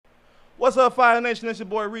What's up, Fire Nation? It's your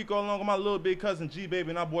boy Rico, along with my little big cousin G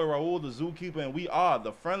Baby and our boy Raul, the Zookeeper, and we are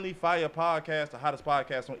the Friendly Fire Podcast, the hottest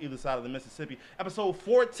podcast on either side of the Mississippi. Episode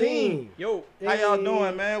 14. Yo, How y'all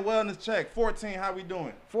doing, man? Wellness check. 14. How we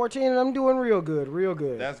doing? 14, and I'm doing real good, real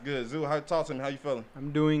good. That's good. Zoo, talk to me. How you feeling?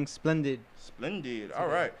 I'm doing splendid. Splendid. All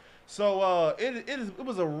right. So it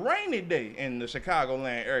was a rainy day in the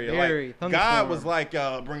Chicagoland area. Very like God was like,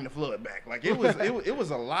 bring the flood back. Like it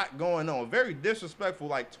was a lot going on. Very disrespectful.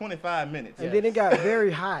 Like 25 minutes. And then it got very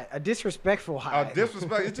hot, a disrespectful hot.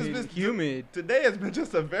 Disrespect. It's just been humid. Today has been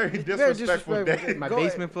just a very disrespectful day. My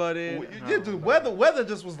basement flooded. Weather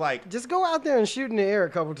just was like. Just go out there and shoot in the air a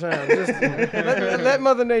couple times. Just let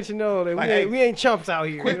Mother Nature know that like, we ain't chumps out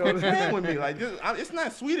here. Quit playing with me. Like it's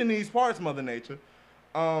not sweet in these parts, Mother Nature.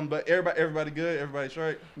 But everybody good? Everybody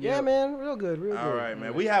straight? Yeah, man, real good, real good. All right,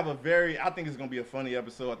 man. We have I think it's going to be a funny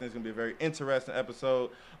episode. I think it's going to be a very interesting episode.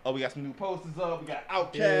 We got some new posters up. We got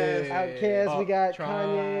Outkast. We got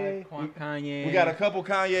Kanye. Kanye. We got a couple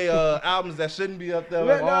Kanye albums that shouldn't be up there.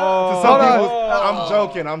 To some people, I'm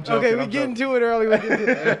joking. Okay, we're getting to it early.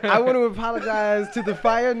 I want to apologize to the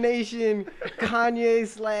Fire Nation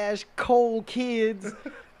Kanye / Cole kids.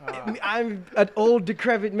 I'm an old,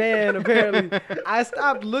 decrepit man, apparently. I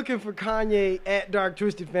stopped looking for Kanye at Dark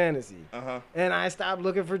Twisted Fantasy. And I stopped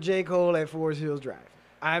looking for J. Cole at Forest Hills Drive.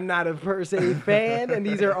 I'm not a per se fan, and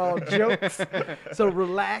these are all jokes. So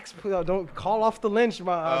relax. Don't call off the lynch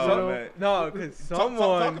mob. No, because talk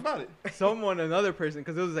about it. Another person,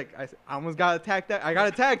 because it was like, I almost got attacked. I got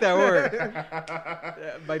attacked at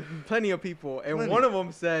work by plenty of people. And one of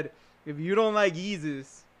them said, if you don't like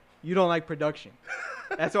Yeezus, you don't like production.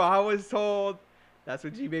 That's what I was told. That's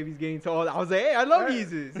what G Baby's getting told. I was like, hey, I love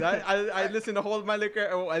Yeezus. I listen to Hold My Liquor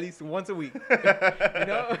at least once a week. You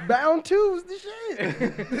know? Bound 2's the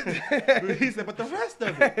shit. He said, but the rest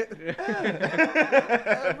of it.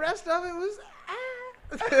 The rest of it was.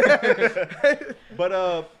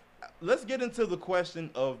 But let's get into the question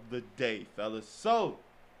of the day, fellas. So,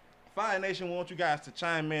 Fire Nation, we want you guys to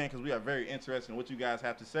chime in because we are very interested in what you guys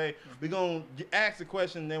have to say. We're going to ask the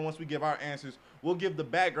question, and then once we give our answers, we'll give the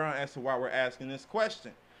background as to why we're asking this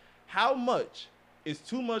question. How much is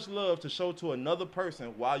too much love to show to another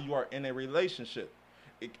person while you are in a relationship?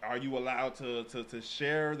 Are you allowed to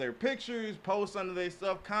share their pictures, post under their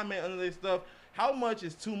stuff, comment under their stuff? How much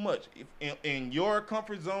is too much? In your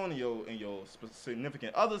comfort zone, in your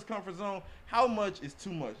significant other's comfort zone, how much is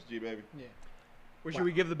too much, G Baby? Yeah. Well, should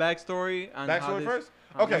we give the backstory? Backstory first?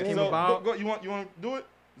 Okay, so go, you want to do it?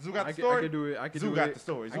 Zoo got the story? I can do it. Zoo got the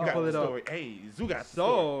story. Zoo got the story. Hey, Zoo got the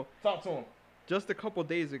story. Talk to him. Just a couple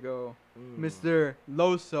days ago, Mr.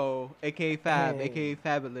 Loso, a.k.a. Fab, a.k.a.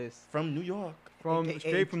 Fabulous. From New York.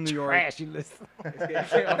 Straight from New York. Trashy list.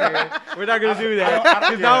 Okay, we're not going to do that.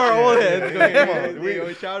 Because now we're old heads. Come on.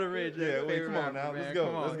 We shout rich. Yeah, come on now. Let's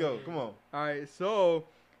go. Come on. All right, so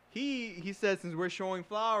he said since we're showing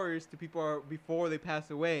flowers to people before they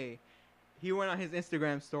pass away, he went on his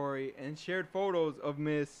Instagram story and shared photos of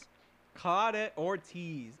Miss Claudette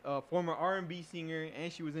Ortiz, a former R&B singer,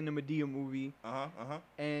 and she was in the Madea movie.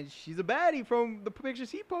 And she's a baddie from the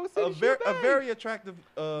pictures he posted. A very attractive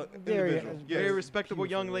individual. Very respectable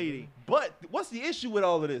young lady. But what's the issue with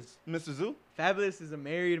all of this, Mr. Zoo? Fabulous is a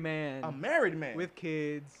married man. A married man. With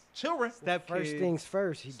kids. Children. First things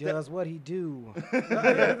first, he does what he do.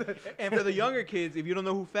 And for the younger kids, if you don't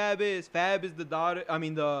know who Fab is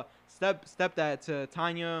the stepdad to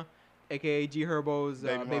Tanya, a.k.a. G Herbo's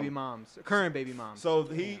baby moms, current baby moms. So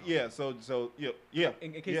yeah.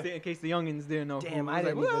 In case the youngins didn't know. Damn, I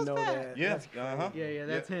didn't even know that. Yeah,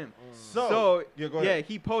 that's him. So go ahead.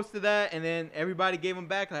 He posted that, and then everybody gave him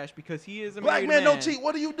backlash because he is a black married man. man. Don't cheat.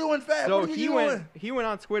 What are you doing, Fab? So what are you doing? He went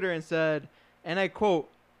on Twitter and said, and I quote,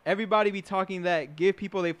 "Everybody be talking that give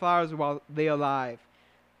people their flowers while they alive.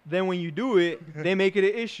 Then when you do it, they make it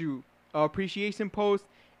an issue. Appreciation post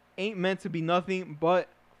ain't meant to be nothing but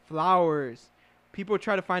flowers. People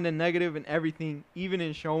try to find a negative in everything, even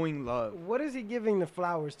in showing love." What is he giving the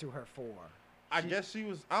flowers to her for? I guess she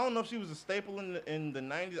was. I don't know if she was a staple in the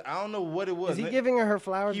 90s. I don't know what it was. Is he giving her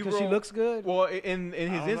flowers because she looks good? Well, in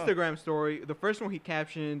his Instagram story, the first one he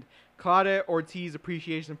captioned Claudette Ortiz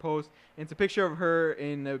appreciation post. And it's a picture of her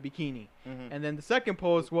in a bikini. And then the second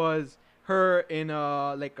post was her in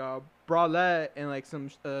like a bralette and like some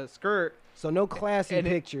skirt. So no classy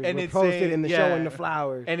pictures and were it's posted saying, in the showing the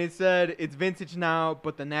flowers. And it said, it's vintage now,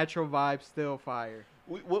 but the natural vibe's still fire.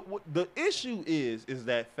 What the issue is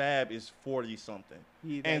that Fab is 40-something.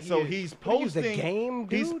 He's posting. The game,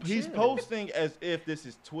 dude? He's posting as if this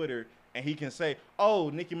is Twitter, and he can say, "Oh,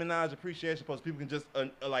 Nicki Minaj appreciation post." People can just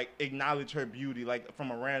like acknowledge her beauty, like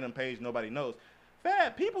from a random page nobody knows.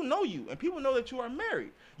 Fab, people know you, and people know that you are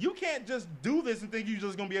married. You can't just do this and think you're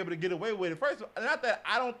just gonna be able to get away with it. First, not that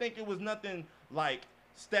I don't think it was nothing like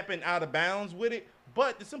stepping out of bounds with it,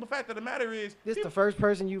 but the simple fact of the matter is, This the first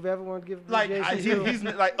person you've ever wanted to give like appreciation to? he's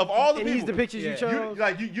like of all the and people, he's the pictures you Yeah.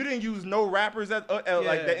 chose. you didn't use no rappers that like Yeah.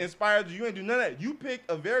 that inspired you. You didn't do none of that. You picked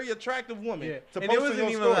a very attractive woman Yeah, to and post it wasn't in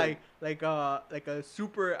your even story. like a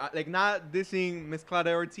super like not dissing Miss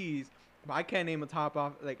Claudia Ortiz, but I can't name a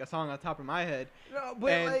song on top of my head. No,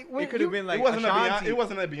 but And like when it could have you- been like it wasn't Ashanti. it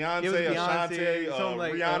wasn't a Beyonce, It was Beyonce, Ashanti, something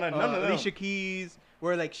like Rihanna, none of them. Alicia Keys,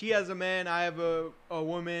 where like she has a man, I have a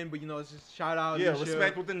woman, but it's just shout out. Yeah, Alicia.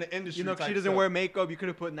 respect within the industry. If type she doesn't stuff. wear makeup, you could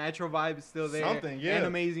have put natural vibes still there. Something, yeah. And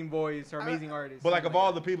amazing voice or amazing artist. But like something of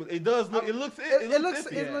all that. the people, it does look. It looks. It looks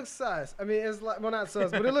iffy. it Yeah. looks sus. I mean, it's like, well, not sus,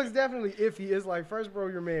 but it looks definitely iffy. It's like, first, bro,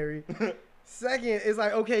 you're married. Second, it's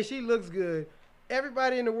like, okay, she looks good.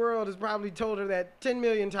 Everybody in the world has probably told her that 10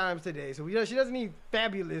 million times today. So she doesn't need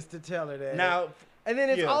Fabulous to tell her that. Now, and then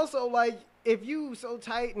it's yeah. also like, if you so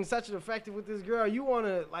tight and such an effective with this girl, you want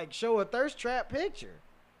to like show a thirst trap picture.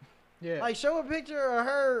 Yeah. Like show a picture of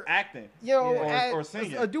her, acting. you know, Yeah. Or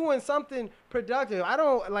singing. doing something productive. I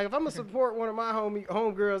don't like if I'm gonna support one of my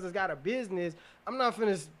homegirls that's got a business. I'm not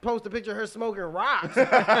finna post a picture of her smoking rocks. I'm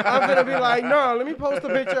finna be like, no, let me post a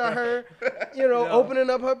picture of her, opening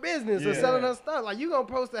up her business or Yeah. selling her stuff. Like you gonna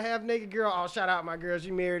post a half naked girl? Oh, shout out my girl, she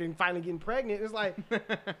married and finally getting pregnant. It's like,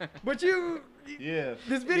 but Yeah.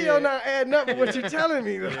 this video Yeah. not adding up with what you're telling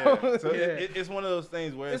me though. Yeah. So Yeah. it's one of those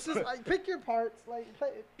things where It's just like pick your parts, like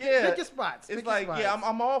Yeah. pick your spots. It's pick your like, spots. yeah,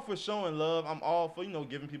 I'm all for showing love. I'm all for,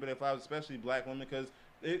 giving people their flowers, especially black women, because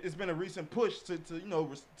it's been a recent push to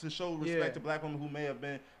show respect Yeah. to black women who may have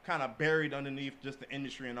been kind of buried underneath just the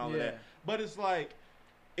industry and all of Yeah. that. But it's like,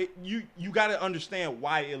 you got to understand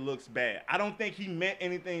why it looks bad. I don't think he meant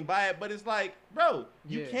anything by it, but it's like, bro,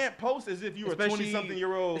 you Yeah. can't post as if you were a Especially-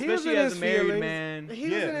 20-something-year-old. He was Especially in as his a married feelings. man. He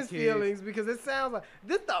was Yeah. in his Kids. feelings because it sounds like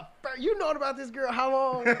this you known about this girl how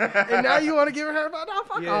long, and now you want to give her about no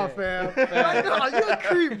fuck Yeah. off, fam. Like, no, you a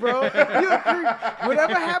creep, bro. You a creep.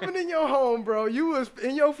 Whatever happened in your home, bro, you was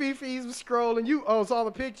in your fifis was scrolling. You saw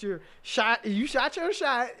the picture, you shot your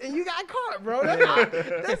shot, and you got caught, bro.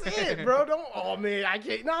 That's it, bro. Don't man, I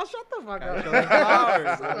can't. No, shut the fuck Gotta up. show the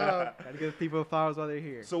flowers. Shut up. Gotta give people flowers while they're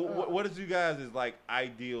here. So what is you guys' like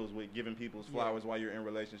ideals with giving people's flowers while you're in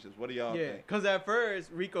relationships? What do y'all Yeah, think? because at first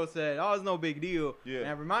Rico said, "Oh, it's no big deal." Yeah. And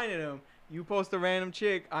I reminded him, "You post a random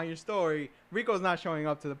chick on your story, Rico's not showing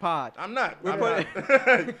up to the pod." I'm not. We're I'm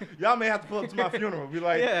not. Y'all may have to pull up to my funeral. Be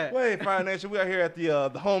like, Yeah. wait, Fire Nation, we are here at the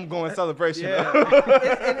homegoing celebration.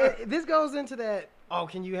 Yeah. This goes into that. Oh,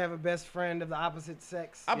 can you have a best friend of the opposite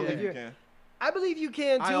sex? I believe If you you're- can. I believe you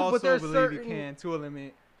can too, I also but there's believe certain. you can to a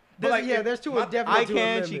limit. But, like, There's two my- definitely I to a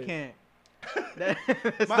can, she limit. can't.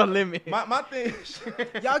 That's My- the limit. My thing,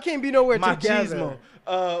 Y'all can't be nowhere machismo. together.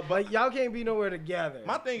 But Like y'all can't be nowhere together.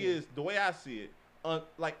 my thing is the way I see it.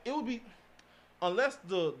 Like it would be, unless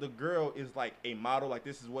the girl is like a model, like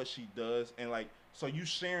this is what she does, and like so you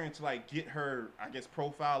sharing to like get her, I guess,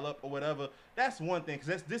 profile up or whatever. That's one thing,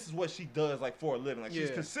 because this is what she does like for a living. Like she's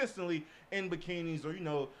Yeah. consistently in bikinis or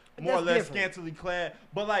more or That's less different. scantily clad.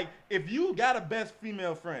 But like if you got a best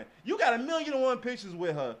female friend, you got 1,000,001 pictures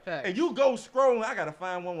with her, Facts. and you go scrolling, I gotta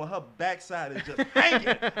find one where her backside is just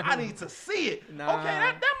hanging. I need to see it. Nah. Okay,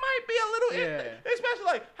 that might be a little, Yeah. especially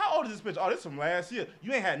like how old is this picture? Oh, this from last year.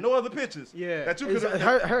 You ain't had no other pictures. Yeah. That you It's- could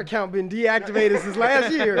her account been deactivated since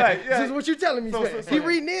last year. Right, yeah. This is what you telling me. So- Sven. so- He so-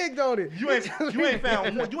 reneged on it.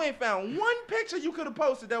 You ain't found one picture you could have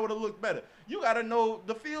posted that would have looked better. You gotta know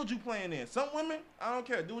the field you playing in. Some women, I don't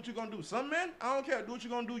care, do what you gonna do. Some men, I don't care, do what you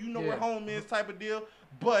gonna do. You know where Yeah. home is, type of deal.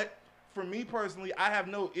 But for me personally, I have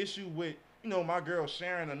no issue with my girl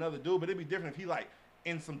sharing another dude. But it'd be different if he like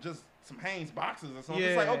in some Hanes boxes or something.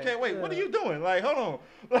 It's like, Yeah. okay, wait, what are Yeah. you doing? Like, hold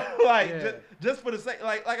on, like Yeah. just for the sake,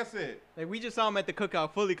 like I said. Like we just saw him at the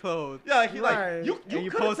cookout, fully clothed. Yeah, like he Right. like you And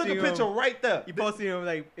you could have took a posting picture him- right there. You posted him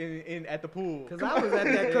like in at the pool. Cause I was at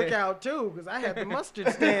that cookout too. Cause I had the mustard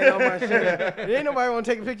stand on my shit. There ain't nobody want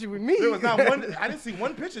to take a picture with me. There was not one. I didn't see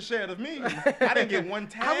one picture shared of me. I didn't get one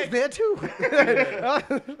tag. I was there too.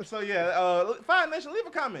 So yeah, Fire Nation, leave a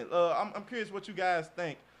comment. I'm curious what you guys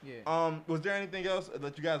think. Yeah. Was there anything else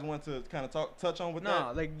that you guys want to kind of touch on with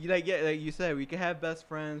No, that? like you said, we can have best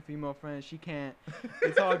friends, female friends. She can't.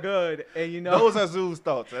 It's all good, and Those are Zoo's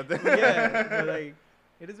thoughts. yeah, but like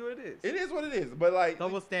It is what it is. It is what it is. But like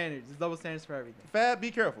Double standards. It's double standards for everything. Fab,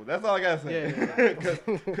 be careful. That's all I gotta say. Yeah.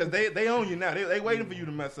 Because they own you now. They waiting for you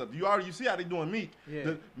to mess up. You see how they doing Meek.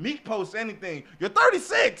 Yeah. Meek posts anything. You're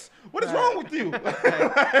 36. What is wrong with you?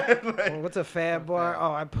 Well, what's a Fab bar?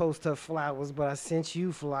 Oh, I post her flowers, but I sent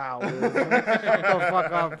you flowers. Shut the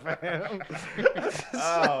fuck up, fam.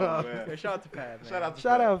 Oh man. Yeah, shout out to Fab. Man. Shout out to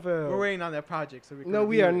Fab. Fam. We're waiting on that project, so we can No,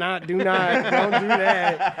 we review are it. not. Do not. Don't do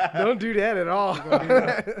that. Don't do that at all.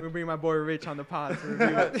 We'll bring my boy Rich on the pod to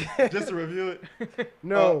review it. Just to review it.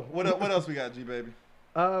 No. What else we got, G baby?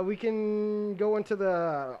 We can go into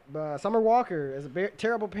the Summer Walker as a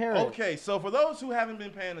terrible parent. Okay, so for those who haven't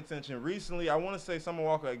been paying attention, recently I want to say Summer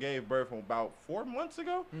Walker gave birth about 4 months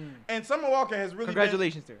ago, and Summer Walker has really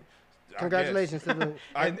Congratulations to her. Congratulations to the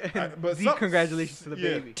but Deep congratulations to the yeah.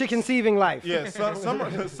 baby. to conceiving life. Yeah,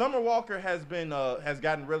 Summer Walker has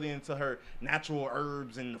gotten really into her natural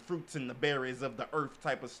herbs and the fruits and the berries of the earth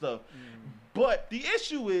type of stuff. But the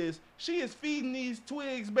issue is she is feeding these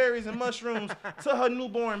twigs, berries, and mushrooms to her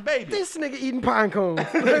newborn baby. This nigga eating pine cones.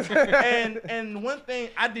 and one thing,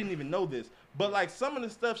 I didn't even know this, but like some of the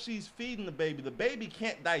stuff she's feeding the baby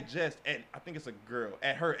can't digest at, I think it's a girl,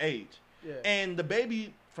 at her age. Yeah. And the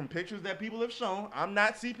baby, from pictures that people have shown, I'm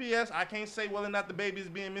not CPS, I can't say whether or not the baby is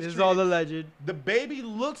being mistreated. This is all alleged. The baby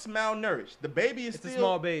looks malnourished. The baby is It's still a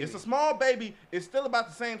small baby. It's a small baby. It's still about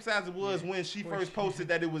the same size it was when she first posted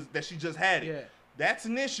that she just had it. Yeah. That's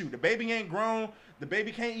an issue. The baby ain't grown. The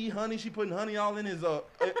baby can't eat honey. She putting honey all in his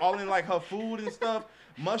all in like her food and stuff,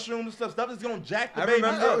 mushrooms and stuff that's gonna jack the baby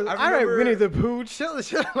up. All right, Winnie the Pooh, chill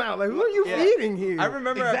out. Like, who are you feeding here? I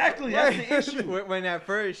remember Exactly, that's the issue. When at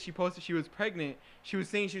first she posted she was pregnant, she was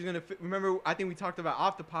saying she was gonna. Remember, I think we talked about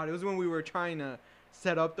off the pod. It was when we were trying to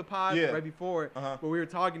set up the pod right before, but we were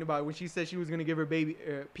talking about when she said she was gonna give her baby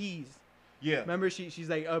peas. Yeah. Remember, she's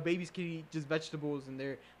like, babies can eat just vegetables, and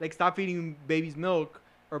they're like, stop feeding babies milk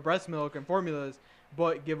or breast milk and formulas,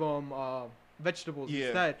 but give them vegetables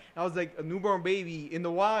instead. I was like, a newborn baby in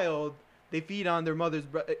the wild, they feed on their mother's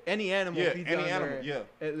any animal feeds any on animal,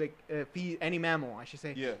 their feed any mammal, I should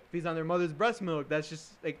say. Yeah. Feeds on their mother's breast milk. That's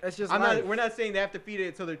just like we're not saying they have to feed it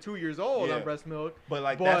until they're 2 years old on breast milk. But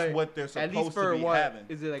like that's what they're supposed at least for to be what, having.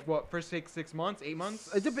 Is it like what, for 6 months, 8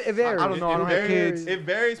 months? It varies. I don't know. I don't have kids. It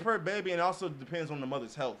varies per baby, and also depends on the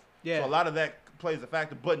mother's health. Yeah. So a lot of that plays a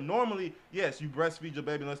factor. But normally, yes, you breastfeed your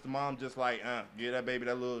baby unless the mom just like, give that baby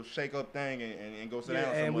that little shake up thing and go sit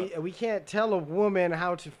down somewhere. And we can't tell a woman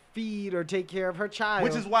how to feed or take care of her child.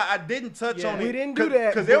 Which is why I didn't touch on it. We didn't do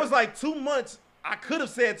that. Because there was like 2 months. I could have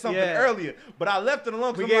said something earlier, but I left it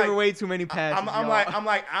alone. We gave her way too many passes. I'm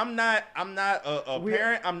not a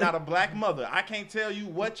parent. I'm not a black mother. I can't tell you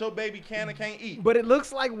what your baby can or can't eat. But it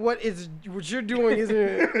looks like what you're doing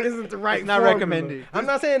isn't the right. It's not formula. recommended. I'm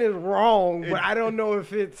not saying it's wrong, but I don't know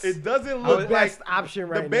if it's. It doesn't look the best like option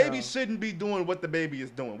right now. The baby shouldn't be doing what the baby is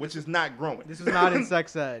doing, which is not growing. This is not in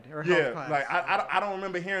sex ed or health class. Like I don't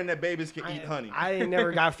remember hearing that babies can eat honey. I ain't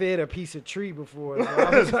never got fed a piece of tree before. So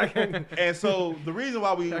I was like, and so the reason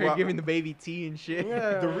why we started giving the baby tea and shit.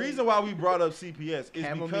 Yeah. The reason why we brought up CPS is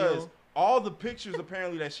Chamomile. because all the pictures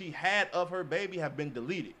apparently that she had of her baby have been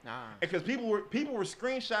deleted. Because people were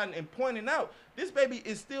screenshotting and pointing out this baby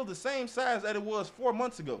is still the same size that it was 4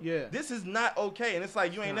 months ago. Yeah. This is not okay. And it's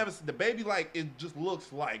like you ain't never seen the baby, like it just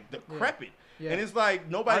looks like decrepit. Yeah. And it's like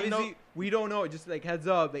nobody knows. We don't know. Just like heads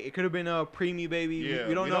up, like, it could have been a preemie baby. Yeah,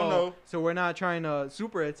 we don't know. So we're not trying to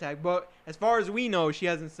super attack. But as far as we know, she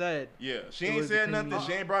hasn't said. Yeah, she it ain't was said a nothing. preemie.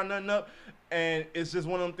 She ain't brought nothing up. And it's just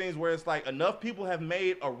one of them things where it's like enough people have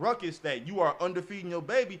made a ruckus that you are underfeeding your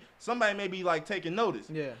baby. Somebody may be like taking notice.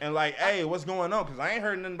 Yeah. And like, hey, what's going on? Because I ain't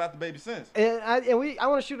heard nothing about the baby since. And I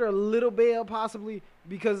want to shoot her a little bail possibly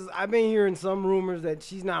because I've been hearing some rumors that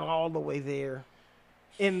she's not all the way there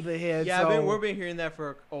in the head. Yeah, so. we've been hearing that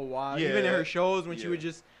for a while. Yeah. Even in her shows when she Yeah. would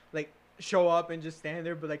just like show up and just stand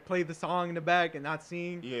there, but like play the song in the back and not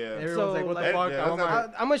sing. Yeah. And everyone's So, like, "What like, the fuck?" yeah, I want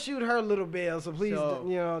my- I'm gonna shoot her a little bail, so please, So-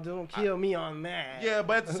 don't kill me on that. Yeah,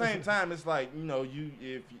 but at the same time, it's like,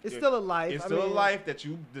 It's still a life. It's I still a mean- life that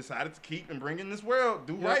you decided to keep and bring in this world.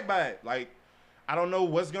 Do right by it. Like, I don't know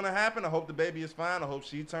what's gonna happen. I hope the baby is fine. I hope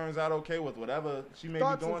she turns out okay with whatever she may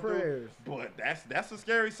Thoughts be going and prayers. through. But that's a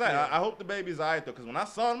scary sight. Yeah. I hope the baby's alright though, because when I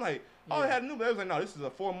saw it, I'm like, oh, it had a new baby. I was like, no, this is a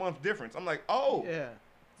 4 month difference. I'm like, oh, yeah.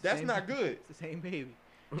 that's Same- not good. It's the same baby.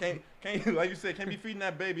 Can't like you said, can't be feeding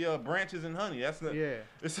that baby branches and honey. That's not. Yeah.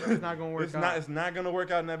 It's not gonna work out. It's not gonna work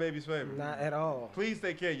out in that baby's favor. Not at all. Please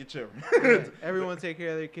take care of your children. Yeah, everyone take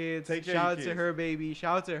care of their kids. Take care of Shout your out to kids. her baby.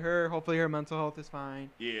 Shout out to her. Hopefully her mental health is fine.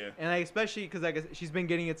 Yeah. And like, especially because like she's been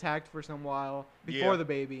getting attacked for some while before Yeah. the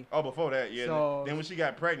baby. Oh, before that, yeah. So- Then when she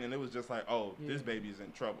got pregnant, it was just like, oh, Yeah. this baby's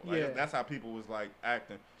in trouble. Like, Yeah. That's how people was like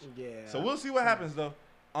acting. Yeah. So we'll see what happens though.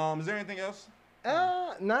 Is there anything else?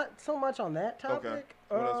 Not so much on that topic. Okay.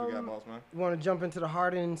 What else we got, boss man? You want to jump into the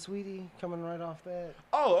Harden Sweetie coming right off that?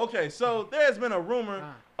 Oh, okay. So there's been a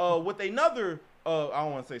rumor with another I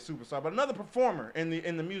don't want to say superstar, but another performer in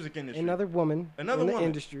the music industry. Another woman Another in the woman.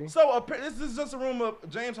 industry. So this is just a rumor.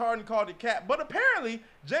 James Harden called it cap, but apparently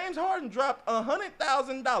James Harden dropped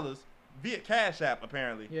 $100,000 via Cash App.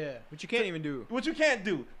 Apparently, Yeah, which you can't even do. which you can't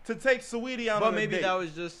do to take Saweetie out But on a maybe date. that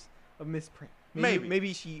was just a misprint. Maybe.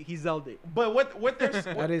 Maybe he zelled it. But what they're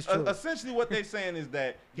That is true. essentially what they're saying is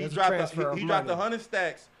that he There's a dropped transfer of he dropped money. 100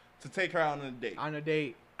 stacks to take her out on a date. On a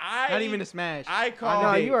date. I Not even a smash. I On call a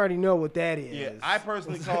No, date. you already know what that is. yeah. I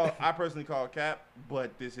personally call cap,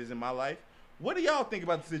 but this isn't my life. What do y'all think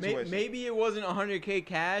about the situation? Maybe it wasn't 100K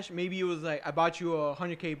cash. Maybe it was like I bought you a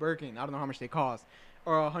 100K Birkin. I don't know how much they cost,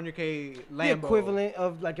 or a 100K Lambo. The equivalent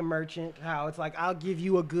of like a merchant, how it's like I'll give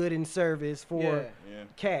you a good and service for Yeah. Yeah.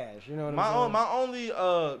 cash. You know what I'm saying? My only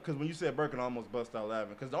because when you said Birkin, I almost bust out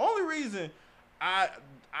laughing. Because the only reason I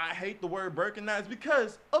hate the word Birkin now is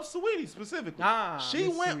because of Saweetie specifically. She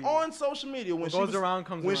Miss went Saweetie. on social media when What she goes was around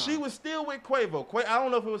comes when around. she was still with Quavo. I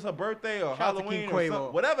don't know if it was her birthday or Shout out to Halloween King or Quavo.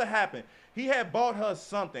 something. Whatever happened, he had bought her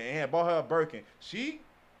something and had bought her a Birkin. She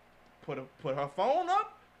put her phone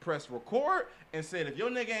up, pressed record, and said, if your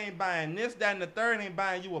nigga ain't buying this, that, and the third ain't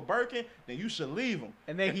buying you a Birkin, then you should leave him.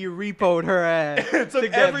 And then he repoed her ass. Took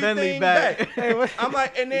Took that Bentley everything back. back. Hey, what- I'm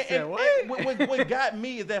like, and then He said, and "What?" what got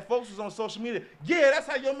me is that folks was on social media. Yeah, that's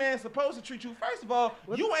how your man's supposed to treat you. First of all,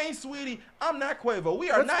 you ain't Sweetie. I'm not Quavo. We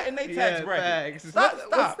are What's not in their Yeah, tax bracket. facts. Stop.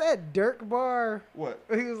 What's that Dirk bar? What?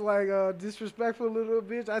 He was like, disrespectful little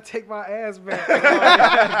bitch. I take my ass back.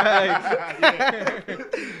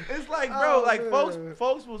 It's like, bro, Oh, like man.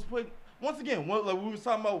 folks was putting. Once again, like we was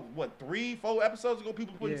talking about what 3-4 episodes ago,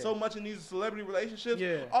 people putting Yeah. so much in these celebrity relationships.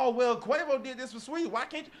 Yeah. Oh well, Quavo did this for Sweetie. Why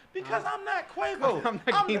can't you? Because I'm not Quavo. I'm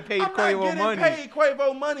not getting paid I'm Quavo not getting money. paid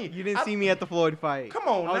Quavo money. You didn't see me at the Floyd fight. Come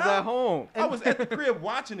on, I was now. at home. I was at the crib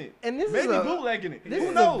watching it. And this is maybe a- bootlegging it. This Who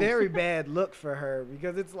is knows? a very bad look for her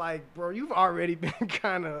because it's like, bro, you've already been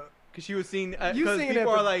kind of. Cause she was seen. You Because seen it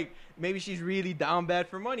people at are the- like, maybe she's really down bad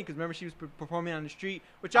for money. Cause remember she was performing on the street,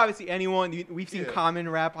 which obviously we've seen Yeah. Common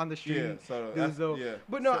rap on the street. Yeah, so Do that's, so- yeah.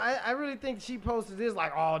 But no, So- I really think she posted this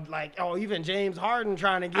like, even James Harden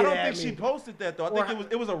trying to get I don't at think me. she posted that though. I Or think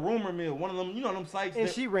it was a rumor mill, one of them, them sites. And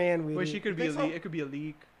that, she ran with But it. she could be think a so? leak. It could be a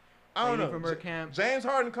leak. I don't maybe know. from her camp. James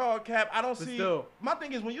Harden called cap. I don't But see. still. My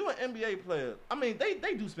thing is when you're an NBA player, I mean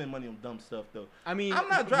they do spend money on dumb stuff though. I mean, I'm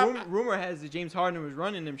not driving. rumor has that James Harden was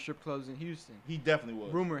running them strip clubs in Houston. He definitely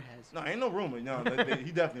was. Rumor has. No, ain't no rumor. No,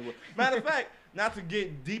 he definitely was. Matter of fact, not to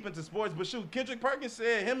get deep into sports, but shoot, Kendrick Perkins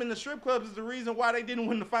said him in the strip clubs is the reason why they didn't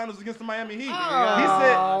win the finals against the Miami Heat.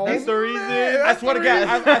 Oh, he that's the reason. man, I that's swear to the God.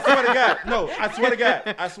 reason. I swear to God. No, I swear to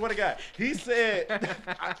God. I swear to God. He said,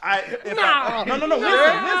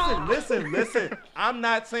 No. Listen. I'm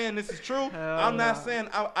not saying this is true. I'm not saying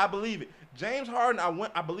I believe it. James Harden,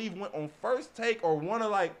 I believe went on First Take or one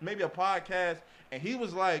of like maybe a podcast, and he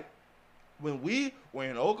was like, when we were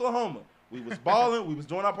in Oklahoma, we was balling, we was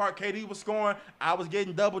doing our part. KD was scoring, I was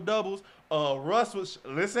getting double doubles. Russ was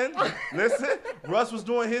listen. Russ was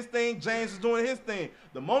doing his thing. James was doing his thing.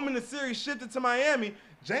 The moment the series shifted to Miami,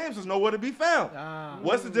 James was nowhere to be found.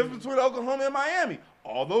 What's the difference between Oklahoma and Miami?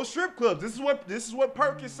 All those strip clubs. This is what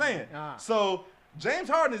Perk is saying. So James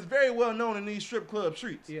Harden is very well known in these strip club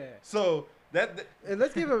streets. Yeah. So that And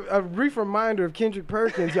let's give a brief reminder of Kendrick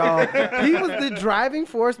Perkins, y'all. He was the driving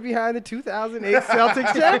force behind the 2008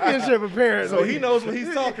 Celtics championship, apparently. so he knows what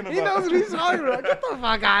he's talking about. He knows what he's talking about. Get the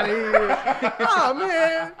fuck out of here. Oh,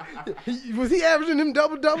 man. Was he averaging them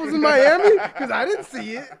double-doubles in Miami? Because I didn't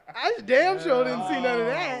see it. I damn sure didn't see none of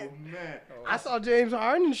that. Oh, man. I saw James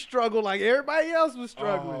Harden struggle like everybody else was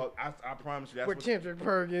struggling. Oh, I promise you, that's with what, Kendrick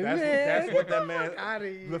Perkins, that's, man. that's what Get that the man. fuck outta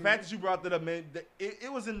here. The fact that you brought that up, man,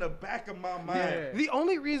 it was in the back of my mind. Yeah. The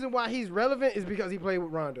only reason why he's relevant is because he played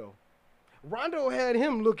with Rondo. Rondo had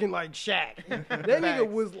him looking like Shaq. That nigga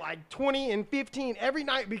Facts. was like 20 and 15 every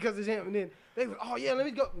night because of him. And then they was, oh yeah, let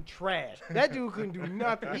me go. Trash. That dude couldn't do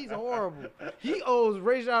nothing. He's horrible. He owes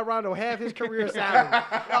Rajon Rondo half his career salary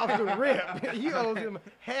off the rip. He owes him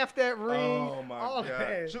half that ring. Oh my all god!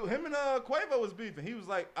 that. Shoot, him and Quavo was beefing. He was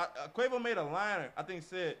like, Quavo made a liner. I think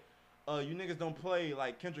said, you niggas don't play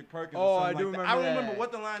like Kendrick Perkins. Oh, or I something do like remember that. I don't that. remember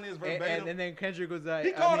what the line is verbatim. And then Kendrick was like,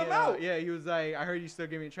 He called him out. Yeah, he was like, I heard you still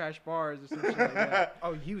giving trash bars or something like that.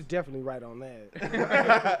 Oh, he was definitely right on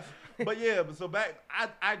that. But yeah, but so back,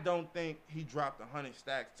 I don't think he dropped 100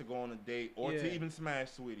 stacks to go on a date or to Yeah. even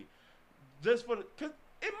smash Sweetie. Just for the, cause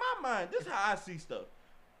in my mind, this is how I see stuff.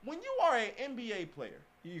 When you are an NBA player,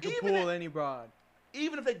 You can even pull if- any broad.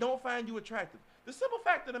 even if they don't find you attractive, the simple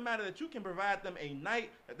fact of the matter that you can provide them a night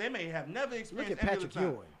that they may have never Look experienced at any Patrick other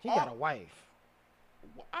time. Ewing. He got a wife.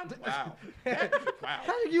 Wow. Wow.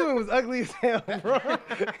 Patrick Ewing was ugly as hell, bro.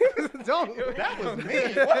 Don't. That was me.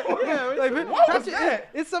 What, Yeah, like, what was Patrick- that?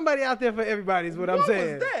 It's somebody out there for everybody, is what I'm What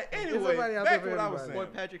saying. was that? It's Anyway, somebody out back there to for what I was everybody.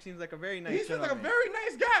 saying. Boy, Patrick seems like a very nice He seems like a gentleman. very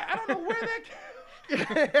nice guy. I don't know where that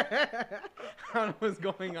I don't know what's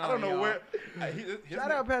going on. I don't know y'all. where. His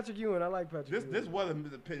Shout out Patrick Ewing. I like Patrick This Ewing. weather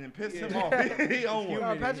pissed him Yeah. off. He on one.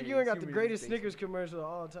 No, Patrick Ewing got the Human greatest instinct. Snickers commercial of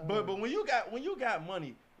all time. But when you got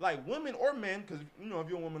money, like women or men, because you know if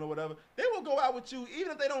you're a woman or whatever, they will go out with you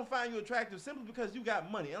even if they don't find you attractive simply because you got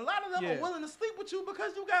money. And a lot of them Yeah. are willing to sleep with you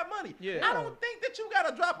because you got money. Yeah. I don't think that you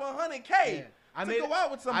gotta drop 100K Yeah. to go out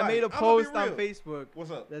with somebody. I made a I'ma be post on real. Facebook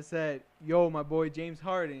What's up? that said, "Yo, my boy James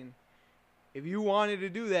Harden, if you wanted to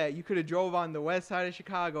do that, you could have drove on the west side of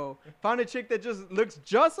Chicago, found a chick that just looks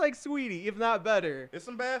just like Sweetie, if not better, There's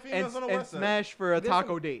some bad and, females on the and west side. smashed for a There's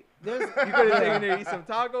taco some- date. There's, You could have taken her to eat some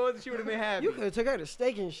tacos, and she would have been happy. you could have took her to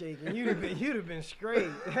Steak and Shake, and you'd have been straight.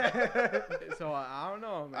 So I don't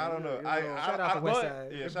know, man. I don't know. You Shout out the West but Side.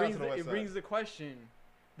 Yeah, it shout out brings to the the, West it Side. brings the question.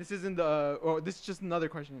 This isn't the, or this is just another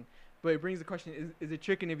question, but it brings the question: Is it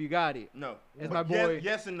tricking if you got it? No. As But my boy-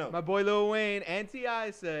 Yes and no. My boy Lil Wayne and Ti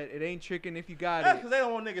said it ain't tricking if you got That's it. because they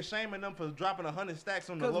don't want niggas shaming them for dropping 100 stacks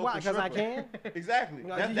on the local Why? Because I stripper. can. Exactly.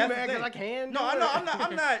 Like, That's you the mad 'cause thing. I can No, do I it?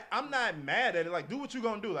 know. I'm not mad at it. Like, do what you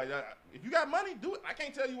gonna do. Like, if you got money, do it. I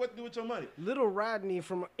can't tell you what to do with your money. Little Rodney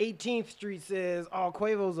from 18th Street says, "Oh,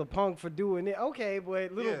 Quavo's a punk for doing it." Okay,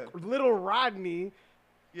 but little Rodney,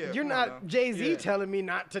 Yeah. you're come on now. not Jay-Z Yeah. telling me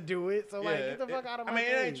not to do it. So like, Yeah, get the fuck out of my I mean,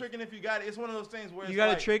 face. it ain't tricking if you got it. It's one of those things where You it's got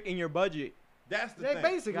like, a trick in your budget. That's the Yeah, thing.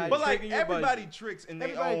 basically. Got But a like trick in your everybody budget. tricks in their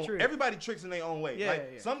Everybody own. tricks. Everybody tricks in their own way. Yeah, like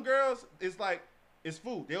yeah. some girls, it's like it's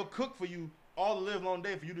food. They'll cook for you all the live long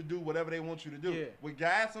day for you to do whatever they want you to do. Yeah. With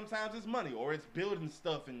guys, sometimes it's money or it's building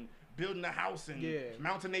stuff and building a house and Yeah.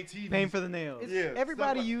 mounting their TV. Paying for the nails. It's- Yeah,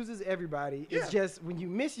 everybody stuff like- uses everybody. It's Yeah. just when you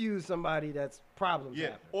misuse somebody, that's problems.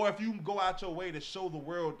 Yeah. happen. Or if you go out your way to show the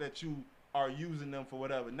world that you are using them for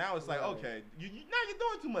whatever. Now it's like, Right. okay, now you're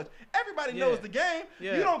doing too much. Everybody Yeah. knows the game.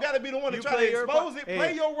 Yeah. You don't got to be the one to You try to play your expose part. it. Hey,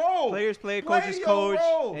 Play your role. Players play, Play coaches your coach,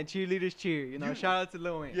 role. and cheerleaders cheer. You know, You- shout out to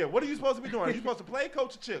Lil Wayne. Yeah, what are you supposed to be doing? Are you supposed to play,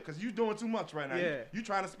 coach, or chill? Because you're doing too much right now. Yeah. You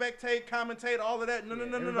trying to spectate, commentate, all of that. No.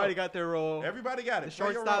 Everybody got their role. Everybody got it. The Play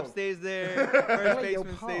your shortstop role. stays there. First Play your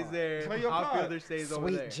baseman part. stays there. Play your part. Outfielder stays over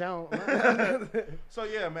there. Sweet jump. So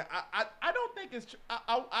yeah, man, I don't think it's.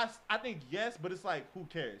 I think yes, but it's like who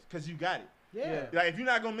cares? Because you got it. yeah. Like if you're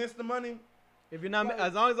not gonna miss the money, If you're not, Right.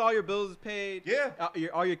 as long as all your bills is paid, Yeah.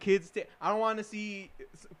 all your kids. I don't want to see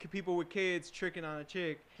people with kids tricking on a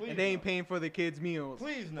chick Please and they ain't no. paying for their kids' meals,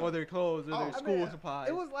 Please no. or their clothes, or Oh, their I school mean, supplies.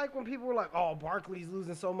 It was like when people were like, "Oh, Barkley's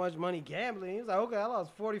losing so much money gambling." He's like, "Okay, I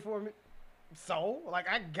lost 44 million. So, like,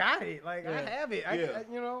 I got it. Like, I Yeah. have it. Yeah.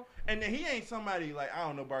 You know." and then he ain't somebody like I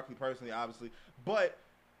don't know Barkley personally, obviously, but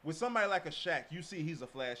with somebody like a Shaq, you see he's a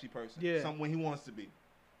flashy person. Yeah. When he wants to be.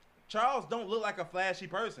 Charles don't look like a flashy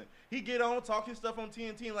person. He get on, talk his stuff on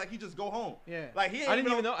TNT, and like he just go home. Yeah, Like he ain't I didn't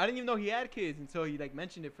even know. know. I didn't even know he had kids until he like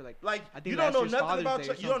mentioned it for like. Like I think you don't last know year's nothing Father's about Day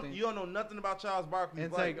or you don't something. you don't know nothing about Charles Barkley. And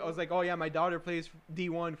it's like I was like, oh yeah, my daughter plays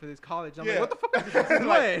D1 for this college. I'm Yeah. like, what the fuck is this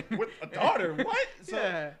like, doing? with a daughter, what? So,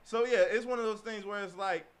 Yeah. So yeah, it's one of those things where it's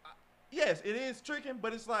like, yes, it is tricking,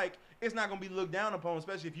 but it's like it's not gonna be looked down upon,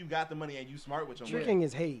 especially if you got the money and you smart with your money. Tricking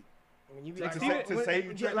is hate. When you be Like, like, to say- to say you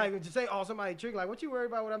yeah, tricking? like to say, "Oh, somebody trick." Like, what you worried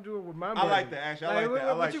about? What I'm doing with my money? I like that, actually. I like that. I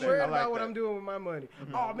like what you that. worried I like about? What that. I'm doing with my money?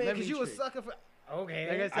 Oh man, Let because me you a trick. sucker for. Okay.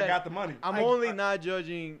 Like I I said, got the money. I'm only not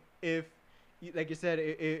judging if, like you said,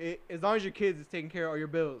 as long as your kids is taking care of all your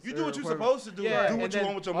bills. You do or what you're whatever. supposed to do. Yeah, Do and what you then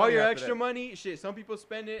want with your all money. your after extra that. money, shit. Some people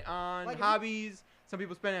spend it on Like, hobbies. Some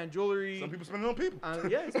people spend it on jewelry. Some people spend it on people.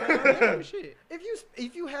 Yeah, spend it on other shit.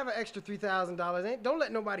 If you have an extra $3,000, don't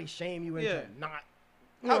let nobody shame you into Yeah. not.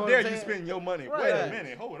 How know what dare I'm you saying? spend your money? Right. Wait a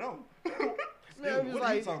minute. Hold on. Man, I'm just what are you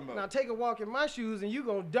like, talking now about? take a walk in my shoes and you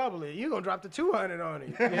gonna double it. You gonna drop the 200 on it.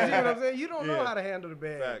 You see what I'm saying? You don't know Yeah. how to handle the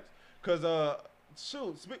bag. Facts. Cause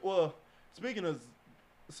speaking of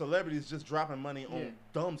celebrities just dropping money on Yeah.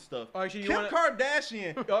 dumb stuff. Oh, actually, you Kim wanna-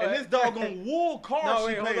 Kardashian Oh, and this doggone wool car No,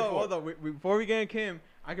 she wait, paid hold for. on. Before we get in Kim,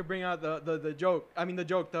 I could bring out the joke. I mean the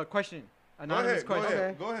joke, the question. Anonymous question.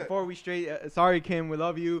 Okay. Go ahead. Before we straight, sorry Kim, we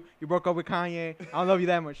love you. You broke up with Kanye. I don't love you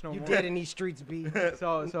that much no You more. dead in these streets, B.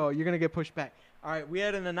 So you're gonna get pushed back. All right, we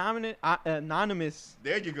had an anonymous.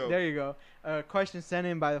 There you go. There you go. Question sent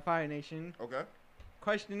in by the Fire Nation. Okay.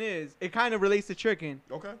 Question is, it kind of relates to tricking.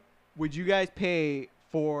 Okay. Would you guys pay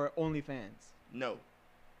for OnlyFans? No.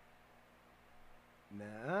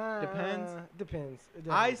 Nah. Depends. Depends. It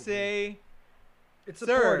definitely I depends. say it's sir.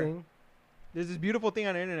 supporting. there's this beautiful thing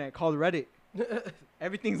on the internet called Reddit.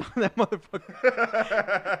 Everything's on that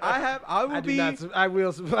motherfucker. I will be. I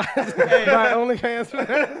will supply my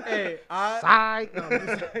OnlyFans. Hey, Side. No, I'm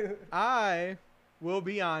just saying. I will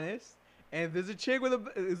be honest. And if there's a chick with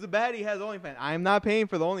is a baddie has OnlyFans, I am not paying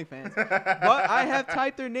for the OnlyFans. But I have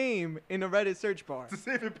typed their name in the Reddit search bar. To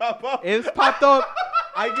see if it pop up. If it's popped up,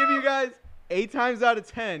 I give you guys 8 times out of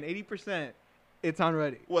 10, 80%, it's on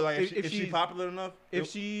Reddit. Well, like if she's she's popular enough.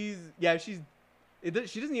 she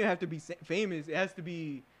doesn't even have to be famous. It has to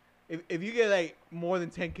be if you get like more than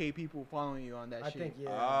 10K people following you on that I shit. think, yeah.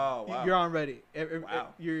 Oh wow. You're on Reddit. Wow.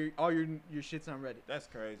 All your shit's on Reddit. That's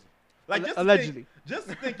crazy. Like just Allegedly. Just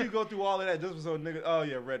to think you go through all of that just for some nigga. Oh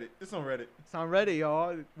yeah, Reddit. It's on Reddit. It's on Reddit,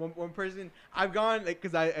 y'all. One person. I've gone like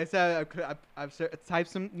because I said I've typed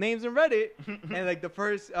some names in Reddit, and like the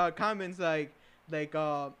first comments like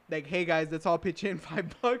hey guys, let's all pitch in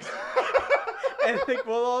 $5, and like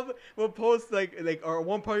we'll post like or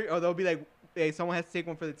one part or they'll be like, hey, someone has to take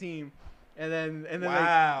one for the team, and then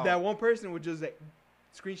Wow. like that one person would just like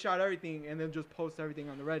screenshot everything and then just post everything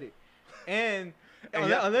on the Reddit, and.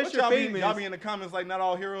 Unless you're famous, y'all be in the comments like not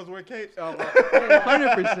all heroes wear capes.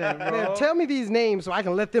 100%, bro. Man, tell me these names so I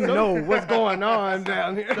can let them know what's going on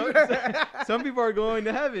down here. Some people are going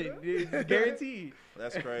to heaven. It's guaranteed.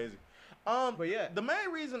 That's crazy. But yeah. The main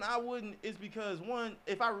reason I wouldn't is because one,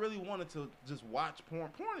 if I really wanted to just watch porn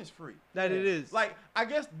is free. That it is. Like I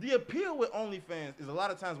guess the appeal with OnlyFans is a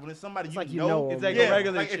lot of times when it's somebody It's you like you know, know it's them. like a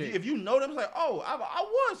regular like chick. if you know them, it's like oh, I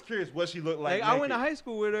was curious what she looked like. I went to naked. high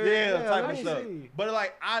school with her. Yeah, type I of stuff. see. But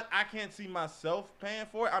like I can't see myself paying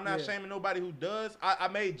for it. I'm not Yeah. shaming nobody who does. I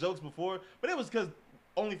made jokes before, but it was because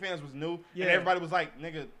OnlyFans was new Yeah. and everybody was like,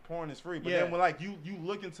 nigga, porn is free. But Yeah. then when like you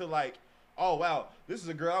look into like, oh wow, this is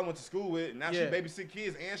a girl I went to school with, and now Yeah. she babysit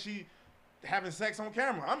kids and she having sex on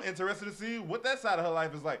camera. I'm interested to see what that side of her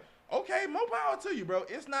life is like. Okay, more power to you, bro.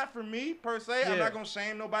 It's not for me per se. I'm Yeah. not gonna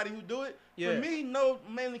shame nobody who do it. Yeah. For me, no,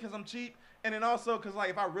 mainly because I'm cheap. And then also, because like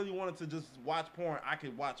if I really wanted to just watch porn, I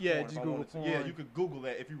could watch Yeah, porn. just if I Google wanted to. porn. Yeah, you could Google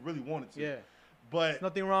that if you really wanted to. Yeah. But There's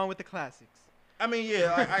nothing wrong with the classics. I mean,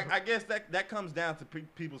 yeah, I guess that comes down to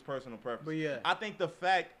people's personal preference. But yeah. I think the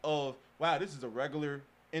fact of wow, this is a regular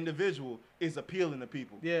individual is appealing to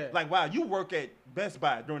people. Yeah. Like wow, you work at Best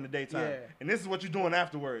Buy during the daytime, Yeah. and this is what you're doing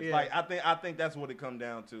afterwards. Yeah. Like I think that's what it comes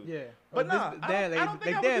down to. Yeah. But Or nah, this, I damn, don't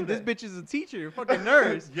think I would damn, do this that. bitch is a teacher, fucking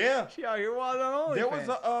nurse. Yeah. She out here wild on There OnlyFans.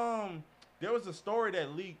 was there was a story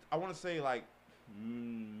that leaked. I want to say like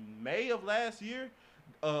May of last year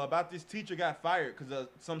about this teacher got fired because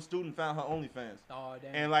some student found her OnlyFans, Oh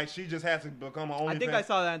damn. and like she just had to become an OnlyFans. I think I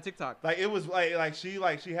saw that on TikTok. Like it was like she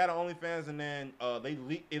had an OnlyFans, and then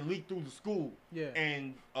it leaked through the school. Yeah.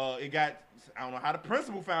 And it got, I don't know how the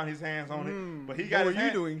principal found his hands on it, but he got What his were you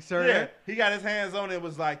hand- doing, sir? Yeah, he got his hands on it. And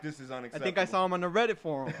was like, this is I unacceptable. think I saw him on the Reddit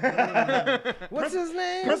forum. What's his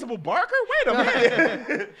name? Principal Barker. Wait a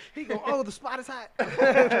minute. He go, oh, the spot is hot.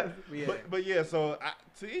 Yeah. But yeah, so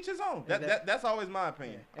to each his own. That's always my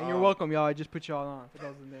opinion. And you're welcome, y'all. I just put y'all on for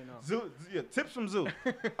those who didn't know. Zoo, yeah, tips from Zoo.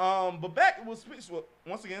 But back once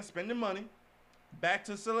again, spending money. Back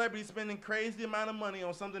to celebrities spending crazy amount of money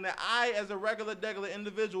on something that I, as a regular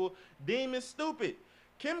individual, deem is stupid.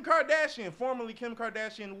 Kim Kardashian, formerly Kim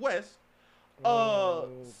Kardashian West,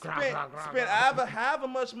 spent however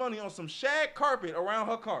much money on some shag carpet around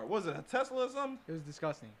her car. Was it a Tesla or something? It was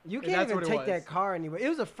disgusting. You And can't that's even what it take was. that car anywhere. It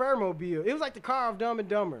was a Fermobile. It was like the car of Dumb and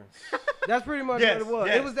Dumber. That's pretty much Yes, what it was.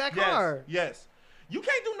 yes, It was that yes, car. Yes. You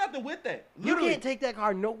can't do nothing with that. You Literally. can't take that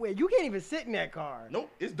car nowhere. You can't even sit in that car. Nope.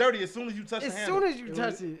 It's dirty as soon as you touch As the handle. soon as you It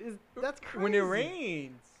touch was- it, that's crazy. When it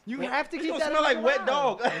rains. You have to It's keep gonna that smell in like the wet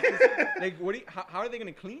garage. dog. Like, what? How are they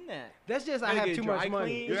gonna clean that? That's just I Gotta have get too dry much money.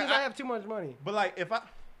 cleaned. It's Yeah, just I have too much money. But like if I,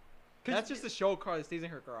 That's just a show car that stays in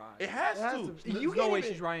her garage. it has It has to. to. There's You no can't way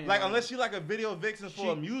even- she's riding. Like it. unless she like a video vixen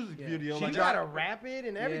for a She- music yeah. video. She Like You drive- gotta wrap it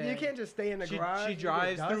and everything. Yeah. You can't just stay in the garage. She You get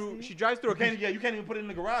drives dusty. through. She drives through. you can't even put it in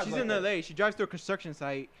the garage. She's like in that. LA. She drives through a construction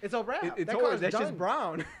site. It's a wrap. It's that always car's that's done. just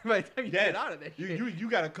brown. By the time you Yes. get out of that shit. You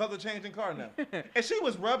got a color changing car now. And she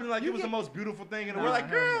was rubbing like You it was the get- most beautiful thing in the Nah, world. Like,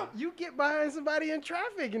 hell girl, You get behind somebody in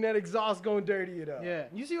traffic and that exhaust gonna dirty it up. Yeah.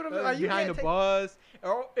 You see what I'm saying? Like, you behind can't the take- bus.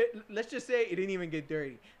 Or let's just say it didn't even get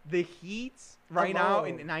dirty. The heat right now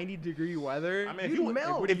in Come on. 90-degree weather. I mean, if You you,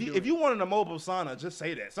 melt. if you wanted a mobile sauna, just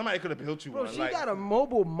say that. Somebody could have built you Bro, one. she like, got a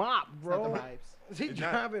mobile mop, It's not the bro. vibes. She It's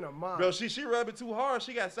not. driving a mop. Bro, she rubbed it too hard.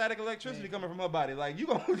 She got static electricity coming from her body. Like you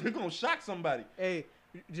gonna shock somebody. Hey,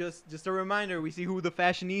 just a reminder. We see who the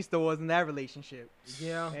fashionista was in that relationship.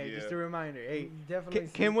 yeah. Hey, just Yeah. a reminder. Hey, Definitely.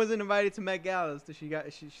 Kim wasn't invited to Met Gala, so she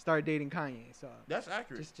started dating Kanye. So That's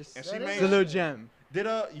accurate. just and that she is- made it's a little gem. did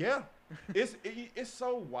yeah. It's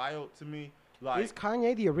so wild to me. Like Is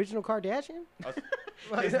Kanye the original Kardashian?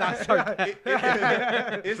 It's not sarcastic.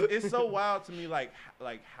 it's so wild to me. Like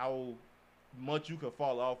how much you could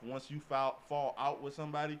fall off once you fall out with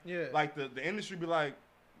somebody. Yeah. Like the industry be like,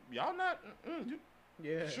 y'all not.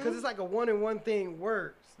 Yeah. Sure. Because it's like a 1-and-1 thing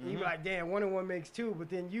works. And you be Mhm. like, damn, 1-and-1 makes 2, but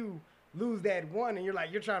then you lose that 1, and you're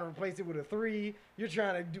like, you're trying to replace it with a 3. You're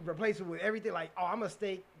trying to replace it with everything. Like, oh, I'm gonna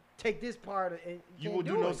take this part, and You can't will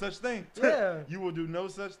do no it. such thing. Yeah. You will do no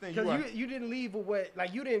such thing. Because you didn't leave with what,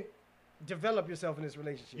 like, you didn't develop yourself in this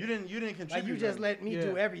relationship. You didn't contribute. Like, you just nothing. let me Yeah.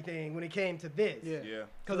 do everything when it came to this. Yeah. Yeah.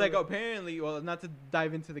 Because So- like apparently, well, not to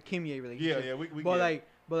dive into the Kimye Yeah. relationship. Yeah. We But yeah.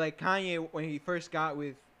 like Kanye, when he first got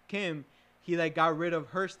with Kim, he like got rid of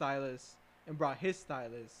her stylist and brought his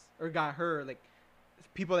stylist, or got her like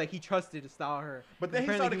people that he trusted to style her. But then he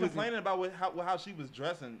Apparently started was- complaining about how she was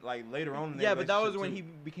dressing like later on. In Yeah, but that was relationship, when too.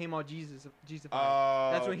 he became all Jesus. Oh,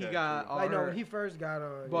 That's when he okay, got true. all Like, no, her. when he first got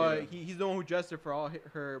on. But Yeah. he's the one who dressed her for all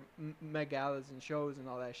her Met Galas and shows and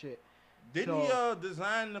all that shit. Didn't so- he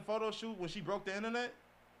design the photo shoot when she broke the internet?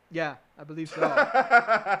 Yeah, I believe so. So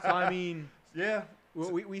I mean, Yeah,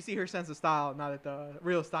 we see her sense of style now that the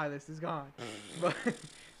real stylist is gone. But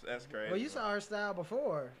that's crazy. Well, you saw her style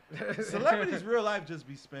before. Celebrities real life just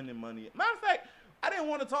be spending money. Matter of fact, I didn't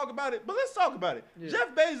want to talk about it, but let's talk about it. Yeah.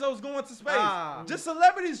 Jeff Bezos going to space. Ah. Just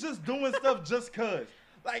celebrities just doing stuff just cause.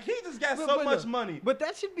 Like he just got so much money. But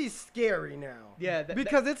that should be scary now. Yeah,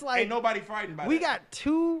 because it's like Ain't nobody frightened by we that. got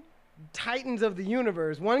 2 titans of the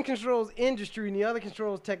universe. One controls industry and the other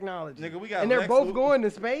controls technology. Nigga, we got and they're Lex both Luthor. going to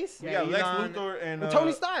space. We Yeah, got Lex Elon- Luthor and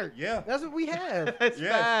Tony Stark. Yeah. That's what we have. that's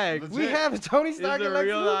Yes, facts. legit. We have Tony It's Stark the and Lex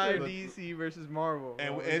real life Luthor. DC versus Marvel.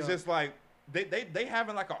 And bro. it's just like they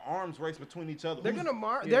having like an arms race between each other. They're Who's-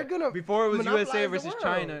 gonna Yeah. they're gonna Before it was monopolize USA the versus world.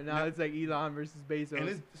 China. Now No. it's like Elon versus Bezos. and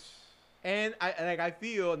it's And I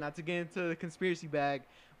feel, not to get into the conspiracy bag,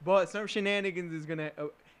 but some shenanigans is gonna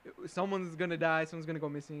someone's gonna die, someone's gonna go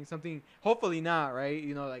missing, something. Hopefully not, right?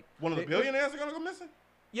 You know, like one of the they- billionaires are gonna go missing.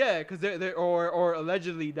 Yeah, because they're or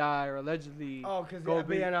allegedly die or allegedly Oh, because go they're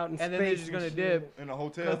being big, out in space. and then they're just gonna shit. dip In a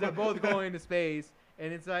hotel. because they're both going to space,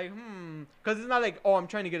 and it's like because it's not like, oh, I'm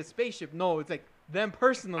trying to get a spaceship. No, it's like them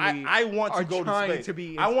personally. I want to are go to trying space. to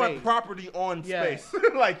be in I want space. property on Yeah. space.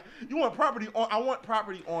 Like you want property on. I want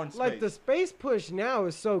property on space. Like the space push now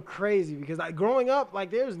is so crazy because like growing up,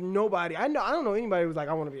 like there's nobody. I don't know anybody who's like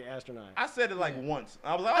I want to be an astronaut. I said it like once.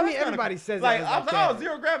 I was like, oh, I mean, that's kinda everybody cool. says like, that I as was like like, oh, that.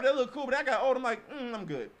 zero gravity, that look cool. But I got old. I'm like, I'm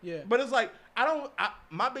good. Yeah. But it's like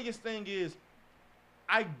my biggest thing is,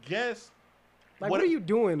 I guess. Like what are you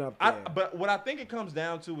doing up there? But what I think it comes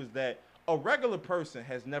down to is that a regular person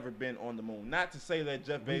has never been on the moon. Not to say that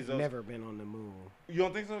Jeff We've Bezos. never been on the moon. You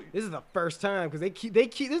don't think so? This is the first time because they keep.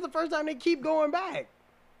 This is the first time they keep going back.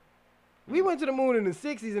 We went to the moon in the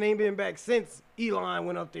 '60s and ain't been back since Elon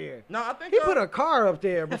went up there. No, I think He put a car up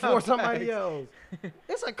there before somebody Facts. else.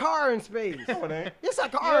 It's a car in space. No, it ain't. It's a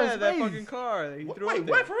car Yeah, in that space. fucking car that he threw Wait, up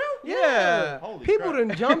there. what for real? Yeah. Holy People crap.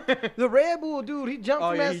 done jumped. The Red Bull dude, he jumped Oh,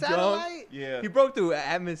 from yeah, that he jumped? satellite. Yeah. He broke through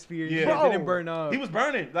atmosphere. Yeah. Yeah, Bro. didn't burn up. He was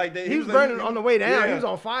burning. Like He was burning on the way down. Yeah. He was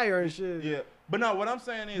on fire and shit. Yeah. But no, what I'm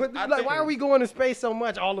saying is, But I like, think- why are we going to space so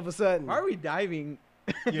much all of a sudden? Why are we diving?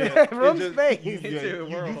 Yeah, From it space. You, into yeah, the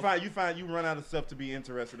you world? find you run out of stuff to be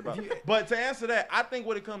interested about. But to answer that, I think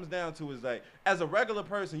what it comes down to is like, as a regular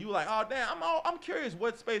person, you like, oh damn, I'm curious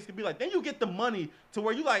what space could be like. Then you get the money to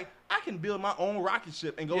where you like, I can build my own rocket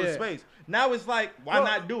ship and go to Yeah. space. Now it's like, why Well,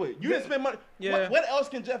 not do it? You didn't spend money. Yeah. What else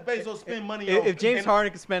can Jeff Bezos spend money on? If James And,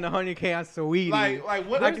 Harden could spend 100K on Saweetie, like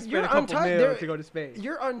what? I could spend You're a couple untouched- mil there- to go to space.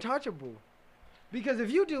 You're untouchable. Because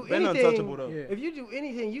if you do Been anything, untouchable though. Yeah. if you do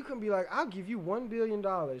anything, you can be like, I'll give you $1 billion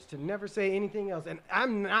to never say anything else, and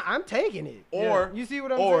I'm taking it. Or You see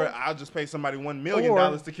what I'm or saying? I'll just pay somebody $1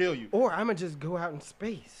 million to kill you. Or I'm gonna just go out in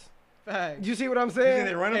space. Facts. You see what I'm You think saying?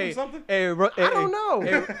 they running Hey, from something? hey, I don't know.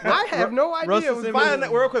 hey, I have no idea. Russell what's Simmons- going Fire,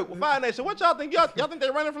 on. real quick, Fire Nation, what y'all think? Y'all think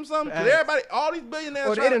they're running from something? 'Cause Facts. everybody, all these billionaires.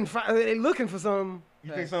 Or they trying- didn't. They looking for something.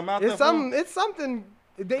 You think something out there? It's for 'em? something. It's something.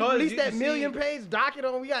 They Cause released you that see- million-page docket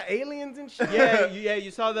on. We got aliens and shit. yeah,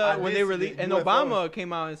 you saw I the when did they see released, the and UFO. Obama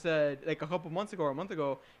came out and said, like a couple months ago or a month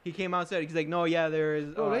ago, he came out and said, he's like, no, yeah, there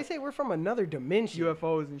is Bro, they say we're from another dimension.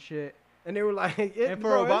 UFOs and shit. And they were like, And for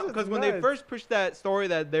Obama, because when they first pushed that story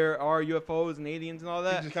that there are UFOs and aliens and all He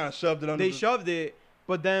that, just kind of shoved it under. they shoved it.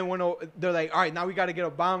 But then when they're like, all right, now we got to get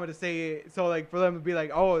Obama to say it. So like for them to be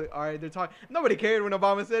like, oh, all right, they're talking. Nobody cared when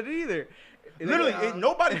Obama said it either. Literally,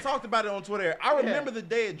 nobody talked about it on Twitter. I remember the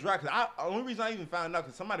day it dropped. The only reason I even found out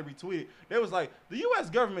because somebody retweeted. They was like, the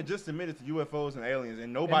U.S. government just admitted to UFOs and aliens,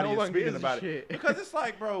 and nobody is speaking about it. Because it's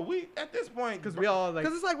like, bro, we at this point, because we all like,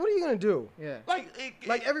 because it's like, what are you gonna do? Yeah,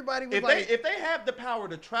 like everybody was if they have the power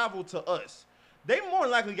to travel to us, they more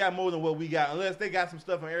than likely got more than what we got, unless they got some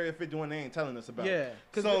stuff in Area 51 they ain't telling us about. Yeah,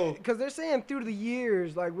 because they're saying through the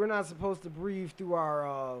years, like we're not supposed to breathe through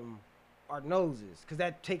our noses, because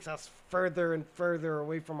that takes us further and further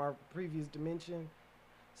away from our previous dimension.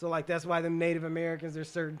 So like that's why the Native Americans, there's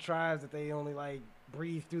certain tribes that they only like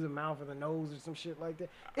breathe through the mouth or the nose or some shit like that.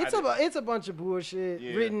 It's a bunch of bullshit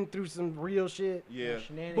written through some real shit. Yeah.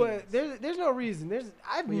 But there's no reason.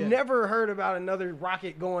 I've never heard about another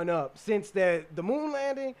rocket going up since the moon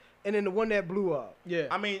landing and then the one that blew up. Yeah.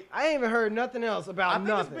 I mean, I ain't even heard nothing else about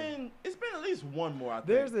nothing. It's been at least one more, I think.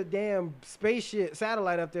 There's a damn spaceship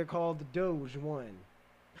satellite up there called the Doge 1.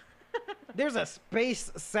 There's a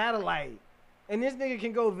space satellite. And this nigga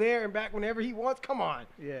can go there and back whenever he wants. Come on.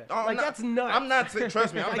 Yeah. That's nuts. I'm not saying,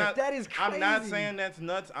 trust me, I'm not. That is crazy. I'm not saying that's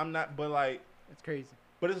nuts. I'm not, but like. It's crazy.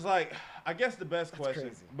 But it's like, I guess the best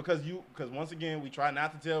question, because once again, we try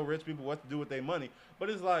not to tell rich people what to do with their money. But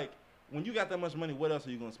it's like, when you got that much money, what else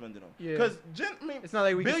are you gonna spend it on? Yeah. Because it's not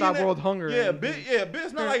like we can stop world hunger. Yeah,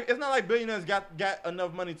 it's not like billionaires got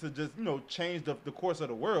enough money to just change the course of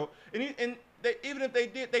the world. And even if they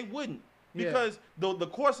did, they wouldn't. Because the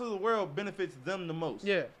course of the world benefits them the most.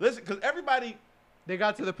 Yeah. Listen, because everybody. They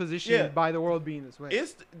got to the position by the world being this way.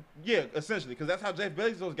 Essentially, because that's how Jeff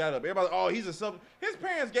Bezos got up. Everybody, he's his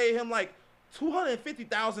parents gave him like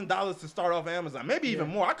 $250,000 to start off Amazon. Maybe even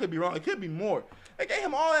more. I could be wrong. It could be more. They gave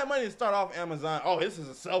him all that money to start off Amazon. Oh, this is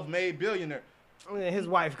a self-made billionaire. His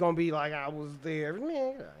wife gonna be like, I was there.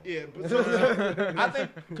 Man. Yeah, but I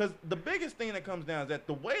think because the biggest thing that comes down is that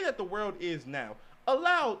the way that the world is now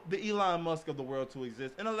allowed the Elon Musk of the world to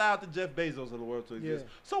exist and allowed the Jeff Bezos of the world to exist.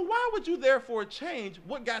 Yeah. So why would you therefore change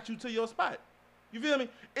what got you to your spot? You feel me?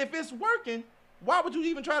 If it's working, why would you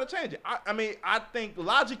even try to change it? I mean, I think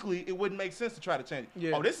logically it wouldn't make sense to try to change it.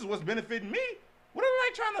 Yeah. Oh, this is what's benefiting me. What are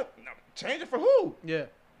they trying to change it for? Who? Yeah.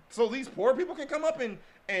 So these poor people can come up and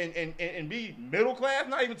be middle class.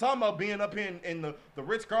 Not even talking about being up in the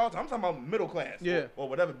Ritz-Carlton. I'm talking about middle class. Yeah. Or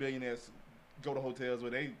whatever billionaires go to hotels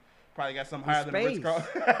where they probably got something higher than the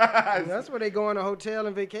Ritz-Carlton. That's where they go on a hotel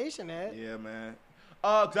and vacation at. Yeah, man.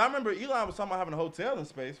 'Cause I remember Elon was talking about having a hotel in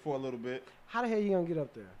space for a little bit. How the hell you gonna get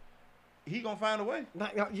up there? He gonna find a way.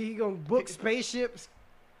 He gonna book spaceships?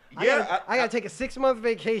 Yeah, I gotta take a 6-month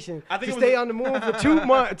vacation to stay on the moon for 2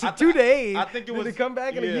 months, 2 days. I think it was to come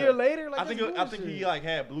back in a year later. Like, I think he like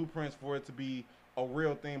had blueprints for it to be a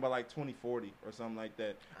real thing by like 2040 or something like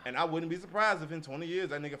that. And I wouldn't be surprised if in 20 years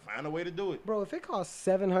that nigga find a way to do it. Bro, if it costs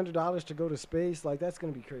 $700 to go to space, like that's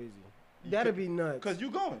gonna be crazy. That'd be nuts. Cause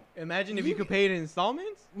you going. Imagine if you could pay it in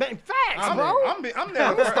installments. Man, facts, bro. I'm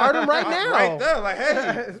there. Start them right now. Right there, like,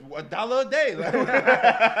 hey, $1 a day.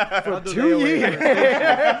 Like, for 2 years.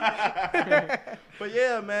 But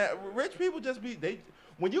yeah, man, rich people just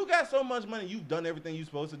when you got so much money, you've done everything you're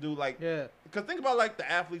supposed to do. Like, cause think about like the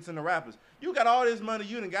athletes and the rappers. You got all this money,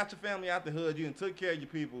 you done got your family out the hood, you done took care of your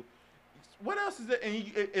people. What else is there?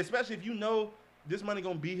 And especially if you know this money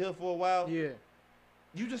gonna be here for a while. Yeah.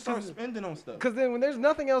 You just start spending on stuff. Because then when there's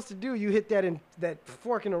nothing else to do, you hit that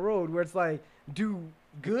fork in the road where it's like, do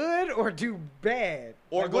good or do bad.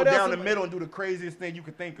 Or like, go down the middle and do the craziest thing you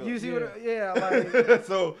could think of. You see what? Like.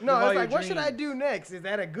 So no, it's like, what should I do next? Is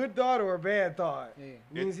that a good thought or a bad thought? Yeah.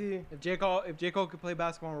 You see? If J. Cole could play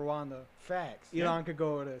basketball in Rwanda, facts. Elon could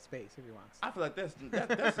go to space if he wants. I feel like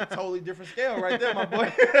that's a totally different scale right there, my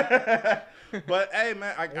boy. But hey,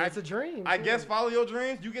 man, it's a dream. I guess follow your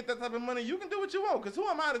dreams. You get that type of money, you can do what you want. Cause who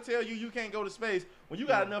am I to tell you can't go to space when you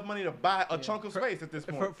got enough money to buy a chunk of space at this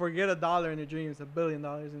point? Forget $1 in your dreams, $1 billion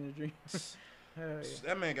in your dreams.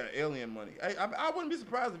 That man got alien money. I wouldn't be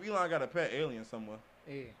surprised if Elon got a pet alien somewhere.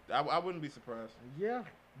 Yeah. I wouldn't be surprised. Yeah.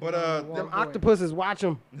 But them octopuses, watch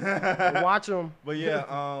them. Watch them. But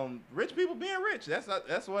yeah, rich people being rich. That's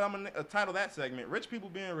what I'm gonna title that segment. Rich people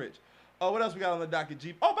being rich. Oh, what else we got on the docket,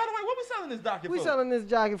 Jeep? Oh, by the way, what we selling this docket for? We selling this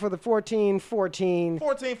jacket for the 1414.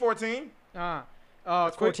 1414.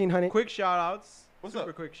 1400. Quick shout outs. What's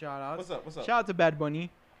Super up? Quick shout outs. What's up? Shout out to Bad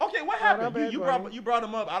Bunny. Okay, what happened? You brought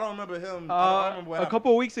him up. I don't remember him. I don't remember what happened. A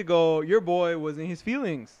couple of weeks ago, your boy was in his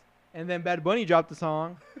feelings. And then Bad Bunny dropped the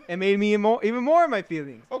song and made me even more in my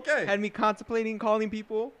feelings. Okay. Had me contemplating calling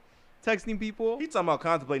people. texting people. He talking about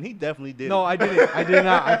contemplating. He definitely did. No, I didn't. I did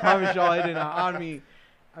not. I promise y'all I did not. On me.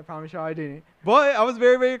 I promise y'all I didn't. But I was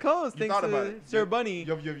very, very close. You Thanks thought to about it. Sir Bunny.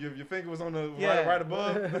 Your finger was on the Yeah. right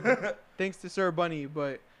above. Thanks to Sir Bunny.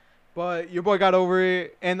 But your boy got over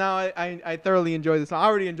it. And now I thoroughly enjoyed the song. I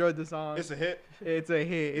already enjoyed the song. It's a hit. It's a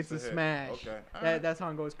hit. It's a hit. smash. Okay. All right. That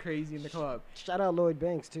song goes crazy in the club. Shout out Lloyd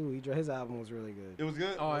Banks too. His album was really good. It was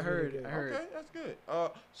good. Oh, I was really heard. good. I heard. Okay, that's good.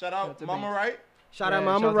 Shout Shout out out to Mama Banks. Right. Shout Yeah, out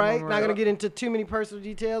Mama shout out to Right. Mama Not Right. gonna get into too many personal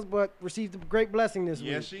details, but received a great blessing this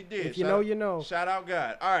Yes, week. she did. If you Shout know, out- you know. Shout out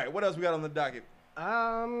God. All right, what else we got on the docket?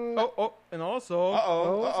 And also,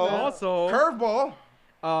 also,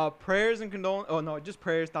 Curveball. prayers and condolence. Oh no, just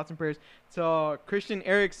prayers, thoughts and prayers to Christian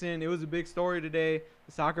Eriksen. It was a big story today.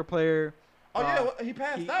 The soccer player. Oh yeah, he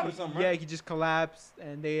passed out or something, Yeah, right? he just collapsed,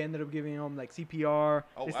 and they ended up giving him like CPR.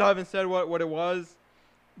 Oh, They wow. still haven't said what it was,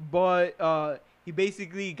 but he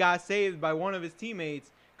basically got saved by one of his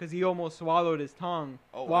teammates because he almost swallowed his tongue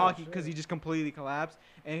Oh, while wow. because he just completely collapsed,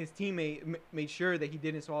 and his teammate made sure that he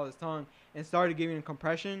didn't swallow his tongue and started giving him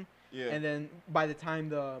compression. Yeah. And then by the time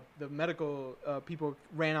the medical people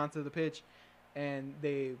ran onto the pitch, and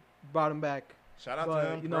they brought him back. Shout out to But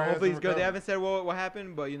him. you know, Prayers hopefully and he's good. They recovery. haven't said what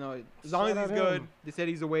happened, but you know, as long as Shout he's out good, him. they said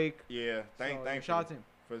he's awake. Yeah, thank So, you. shout out to him.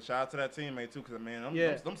 Shout out to that teammate too, because man,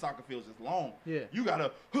 Yeah. them soccer fields is long. Yeah. You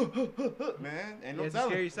gotta, man, ain't no Yeah, it's a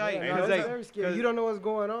telling. scary sight. Yeah, Ain't I no, was no it's like- telling. very scary. 'cause- You don't know what's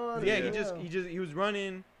going on. Yeah, Yeah. he was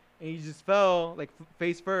running, and he just fell like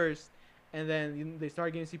face first, and then they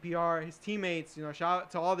started getting CPR. His teammates, you know, shout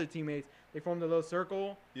out to all their teammates. They formed a little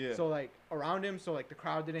circle, Yeah. so like around him, so like the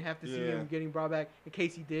crowd didn't have to see Yeah. him getting brought back in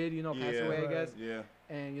case he did, you know, pass Yeah. away, I Right. guess. Yeah.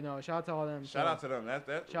 And you know, shout out to all them. Shout so, out to them. That.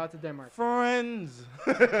 shout out to Denmark. Friends.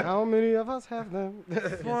 How many of us have them?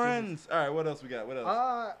 Friends. All right, what else we got? What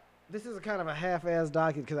else? This is a kind of a half-ass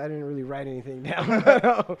docket because I didn't really write anything down.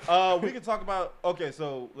 We can talk about. Okay,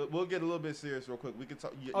 so we'll get a little bit serious real quick. We can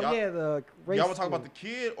talk. Oh y'all, yeah, the race. y'all want to talk about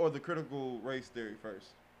theory. the kid or the critical race theory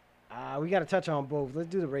first? We got to touch on both. Let's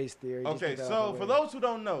do the race theory. just Okay, get that so out the for way. those who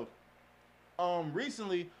don't know,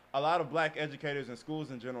 recently a lot of black educators and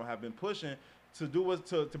schools in general have been pushing to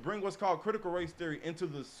bring what's called critical race theory into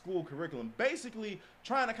the school curriculum. Basically,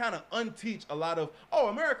 trying to kind of unteach a lot of,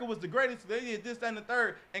 America was the greatest, they did this, that, and the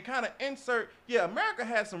third, and kind of insert, America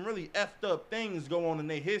has some really effed up things go on in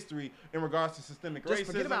their history in regards to systemic just racism.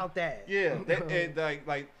 forget about that. Yeah,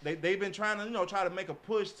 they've been trying to try to make a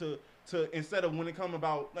push to instead of when it come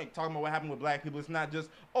about like talking about what happened with black people, it's not just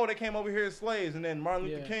they came over here as slaves and then Martin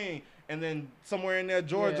Luther Yeah. King and then somewhere in there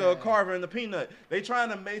Georgia Yeah. Carver and the Peanut. They trying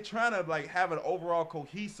to like have an overall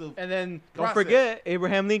cohesive. And then don't Process. forget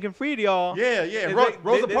Abraham Lincoln freed y'all. Yeah. It's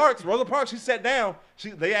Rosa like- they- Parks, she sat down.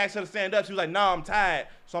 They asked her to stand up. She was like, "Nah, I'm tired,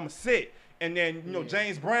 so I'm gonna sit." And then Yeah.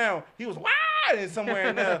 James Brown, he was wide and somewhere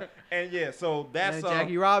in there. And yeah, so that's And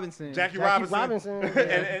Jackie Robinson. Jackie Jackie Robinson. Robinson,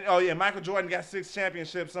 yeah. and Michael Jordan got 6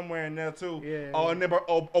 championships somewhere in there too. Yeah. Oh, and then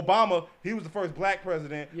Obama, he was the first black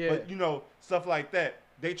president. Yeah. But stuff like that.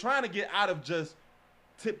 They trying to get out of just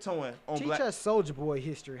tiptoeing on Teach black. us Soldier Boy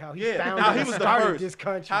history. How he Yeah, founded how he and was the started first. this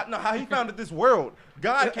country. How he founded this world.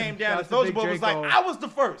 God came down and Shout out to Soulja Big Boy was like, Draco. I was the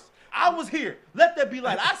first. I was here. Let that be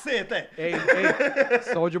light. I said that.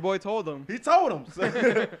 Hey, Soldier Boy told him. He told him.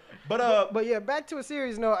 So, But yeah, back to a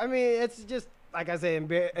serious note. I mean, it's just like I said,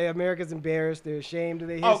 America's embarrassed. They're ashamed of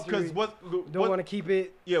their history. because don't want to keep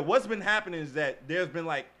it. Yeah, what's been happening is that there's been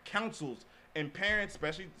like councils and parents,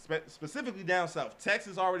 specifically down south.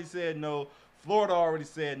 Texas already said no. Florida already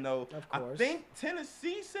said no. Of I course. think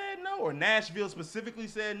Tennessee said no, or Nashville specifically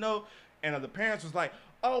said no. And the parents was like,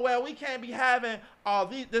 "Oh well, we can't be having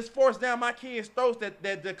this forced down my kids' throats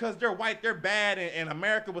that because they're white, they're bad, and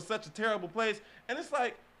America was such a terrible place." And it's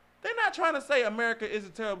like, they're not trying to say America is a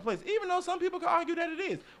terrible place, even though some people can argue that it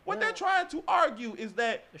is. What Yeah. they're trying to argue is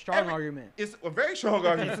that A strong argument. It's a very strong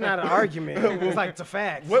argument. It's not an argument. It's like it's a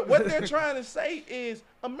fact. What they're trying to say is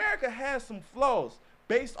America has some flaws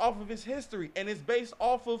based off of its history, and it's based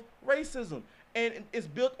off of racism, and it's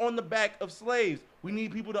built on the back of slaves. We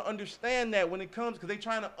need people to understand that when it comes, because they're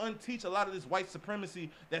trying to unteach a lot of this white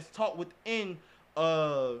supremacy that's taught within.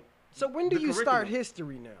 So when do the you start curriculum.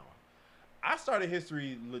 history now? I started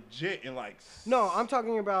history legit in like. No, I'm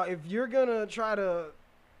talking about if you're gonna try to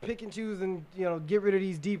pick and choose and get rid of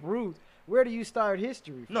these deep roots. Where do you start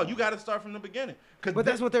history from? No, you got to start from the beginning. But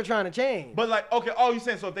that's what they're trying to change. But like, okay, you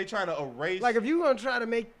saying so if they trying to erase? Like if you're gonna try to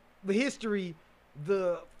make the history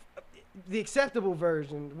the acceptable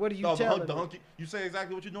version, what do you tell them? You say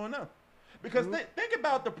exactly what you're doing now. Because think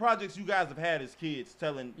about the projects you guys have had as kids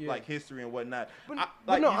telling Yeah. like history and whatnot.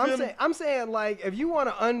 But no, you feel me? I'm saying like if you want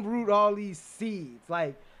to unroot all these seeds,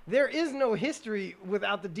 like there is no history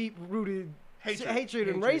without the deep rooted Hatred.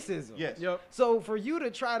 and racism. Yes. Yep. So for you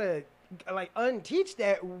to try to like unteach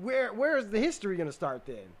that, where is the history gonna start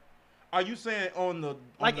then? Are you saying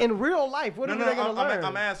Like in real life, what are they gonna learn?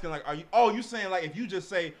 I'm asking, like, are you? Oh, you saying like if you just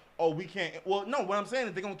say, oh, we can't. Well, no. What I'm saying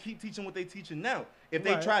is they're gonna keep teaching what they teaching now. If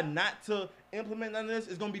they Right. try not to implement none of this,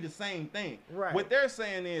 it's gonna be the same thing. Right. What they're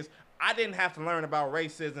saying is, I didn't have to learn about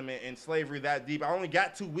racism and slavery that deep. I only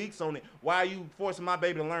got 2 weeks on it. Why are you forcing my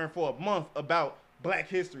baby to learn for a month about Black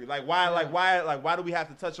history? Like why? Why do we have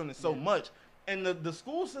to touch on it so much? And the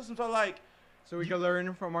school systems are like. So we can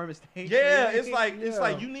learn from our mistakes. Yeah, maybe? it's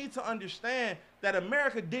like you need to understand that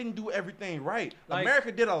America didn't do everything right. Like-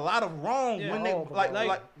 America did a lot of wrong Yeah. when they Oh, like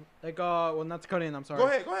well, not to cut in, I'm sorry. Go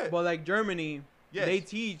ahead. But like Germany, Yes. they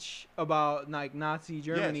teach about like Nazi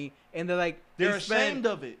Germany, and they're like They're they spend- ashamed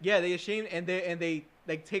of it. Yeah, they ashamed, and they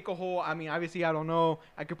like take a whole. I mean, obviously, I don't know.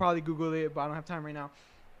 I could probably Google it, but I don't have time right now.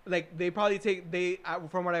 Like they probably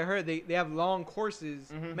from what I heard, they have long courses,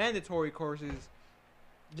 Mhm. mandatory courses.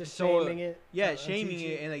 Just So, shaming it. Yeah, shaming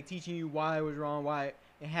it and like teaching you why it was wrong, why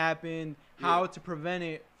it happened, how to prevent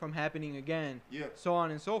it from happening again, Yeah. so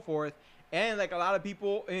on and so forth. And like a lot of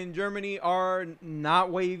people in Germany are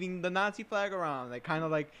not waving the Nazi flag around, like kind of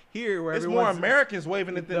like here where It's more everyone's Americans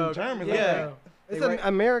waving it than the- Germans. yeah. Like, It's They an write-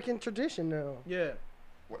 American tradition now. Yeah.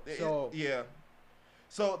 So- yeah.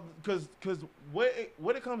 So because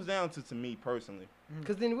what it comes down to me personally.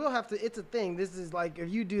 Because then we'll have to. It's a thing. This is like if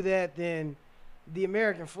you do that, then the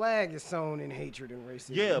American flag is sown in hatred and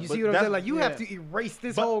racism. Yeah, you but see what I'm that's- saying? Like you have yeah. to erase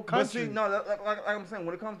this whole country. But see, no, like I'm saying,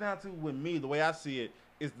 when it comes down to with me, the way I see it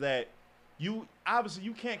is that you obviously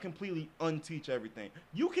you can't completely unteach everything.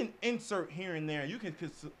 You can insert here and there. You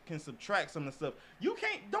can subtract some of the stuff. You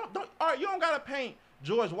can't don't all right, you don't gotta paint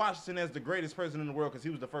George Washington as the greatest president in the world because he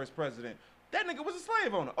was the first president. That nigga was a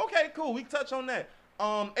slave owner. Okay, cool. We touch on that.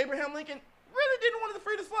 Abraham Lincoln really didn't want to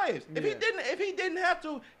free the slaves. If he didn't have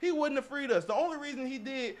to, he wouldn't have freed us. The only reason he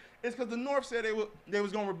did is because the North said they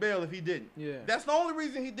was gonna rebel if he didn't. Yeah. That's the only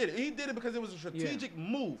reason he did it. He did it because it was a strategic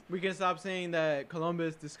move. We can stop saying that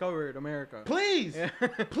Columbus discovered America. Please, Yeah.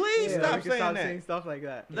 please Yeah, stop we can saying stop that. saying stuff like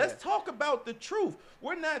that. Let's talk about the truth.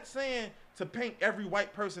 We're not saying to paint every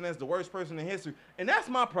white person as the worst person in history. And that's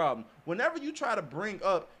my problem. Whenever you try to bring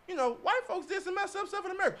up, white folks did some messed up stuff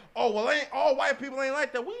in America. Oh, well, ain't all white people ain't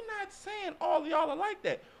like that. We're not saying all of y'all are like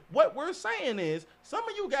that. What we're saying is some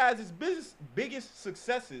of you guys' biggest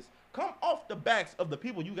successes come off the backs of the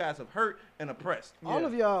people you guys have hurt and oppressed. All Yeah.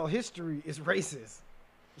 of y'all history is racist.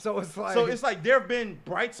 So it's like there have been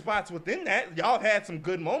bright spots within that. Y'all have had some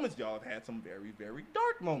good moments. Y'all have had some very, very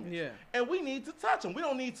dark moments. Yeah. And we need to touch them. We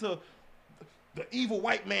don't need to, the evil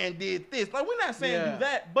white man did this. Like, we're not saying Yeah. do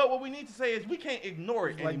that. But what we need to say is we can't ignore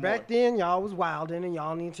it like anymore. back then y'all was wilding and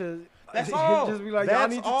y'all need to That's all. just be like That's y'all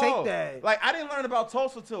need to all. take that. Like, I didn't learn about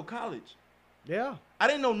Tulsa till college. Yeah. I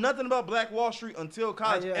didn't know nothing about Black Wall Street until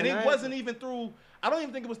college. yeah, and and it I- wasn't even through, I don't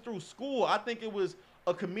even think it was through school. I think it was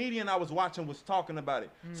a comedian I was watching was talking about it.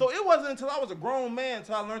 So it wasn't until I was a grown man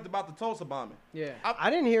until I learned about the Tulsa bombing. Yeah. I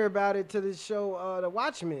didn't hear about it to the show The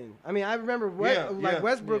Watchmen. I mean, I remember Yeah,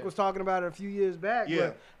 Westbrook yeah. was talking about it a few years back, Yeah.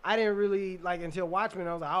 but I didn't really until Watchmen.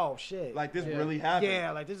 I was like, oh shit, Like, this Yeah. really happened. yeah,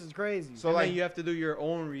 like this is crazy. So, And like, then you have to do your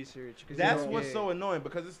own research. 'Cause you that's don't what's get- so annoying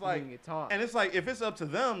because it's you like, don't get taught. and it's like if it's up to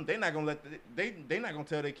them, they're not gonna let they not gonna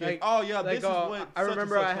tell their kids, Like- oh yeah, like, this is what. I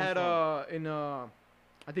remember I had in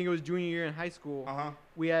I think it was junior year in high school.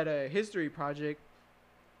 We had a history project,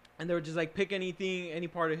 and they were just like pick any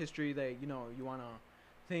part of history that you wanna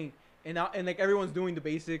think, and like everyone's doing the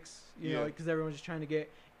basics, you know, Yeah. because everyone's just trying to get.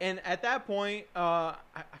 And at that point, I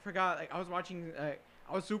forgot, like I was watching,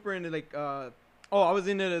 I was super into I was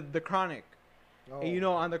into the Chronic, and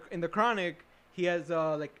in the Chronic he has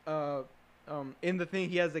in the thing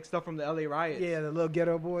he has like stuff from the LA riots. yeah, the little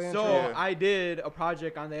ghetto boy. and So shit. Yeah. I did a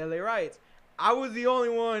project on the LA riots. I was the only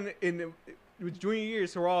one it was junior year,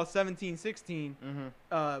 so we're all 17, 16,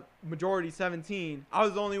 majority 17. I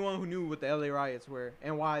was the only one who knew what the LA riots were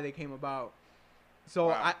and why they came about. So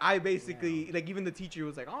Wow. I basically, like, even the teacher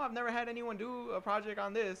was like, oh, I've never had anyone do a project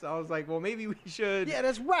on this. I was like, well, maybe we should. yeah,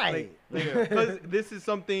 that's right. Because this is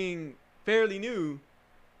something fairly new.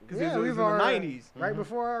 Because Yeah, it was we've in the already- 90s. right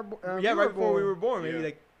before our Yeah, we right were before we born. were born, maybe Yeah.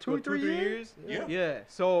 like 2 or what, 3 years. Yeah. Yeah.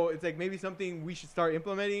 So it's like maybe something we should start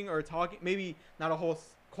implementing or talking. Maybe not a whole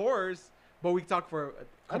course, but we can talk for a I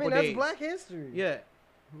couple mean, that's days. Black history. Yeah.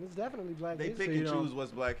 It's definitely Black They history. pick and you know. choose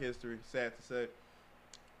what's Black history. Sad to say,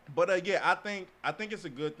 but yeah, I think it's a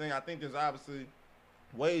good thing. I think there's obviously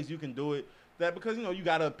ways you can do it that because you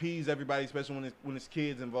gotta appease everybody, especially when it's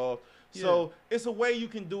kids involved. So it's a way you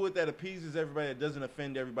can do it that appeases everybody, that doesn't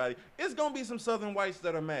offend everybody. It's gonna be some Southern whites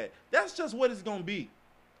that are mad. That's just what it's gonna be.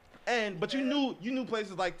 But you knew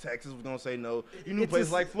places like Texas was gonna say no. You knew It's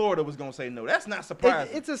places like Florida was gonna say no. That's not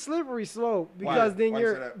surprising. It's a slippery slope because then Why you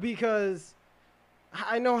say you're that? because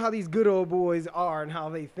I know how these good old boys are and how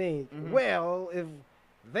they think. Mm-hmm. Well, if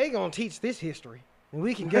they gonna teach this history, then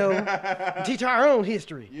we can go and teach our own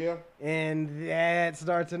history. Yeah. And that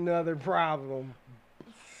starts another problem.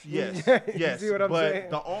 Yes. You Yes. see what I'm but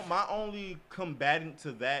saying? my only combatant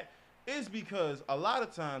to that is because a lot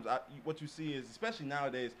of times what you see is, especially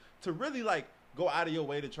nowadays, to really like go out of your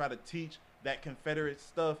way to try to teach that Confederate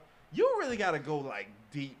stuff, you really got to go like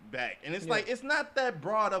deep back. And it's like, it's not that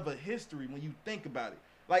broad of a history when you think about it.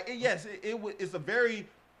 Like, it's a very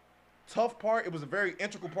tough part. It was a very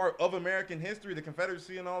integral part of American history, the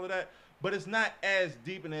Confederacy and all of that. But it's not as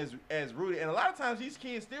deep and as rooted. And a lot of times these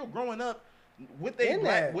kids still growing up with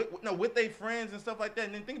with their friends and stuff like that.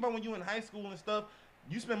 And then think about when you in high school and stuff,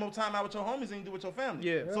 you spend more time out with your homies than you do with your family.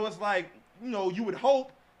 Yeah. So it's like, you would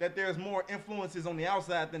hope that there's more influences on the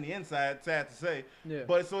outside than the inside, sad to say. Yeah.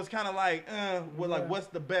 But so it's kind of like, what's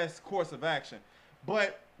the best course of action?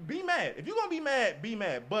 But be mad. If you're going to be mad, be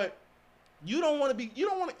mad. But you don't want to,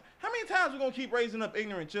 how many times are we going to keep raising up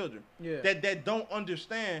ignorant children that don't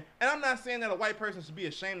understand? And I'm not saying that a white person should be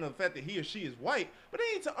ashamed of the fact that he or she is white, but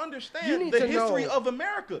they need to understand the history of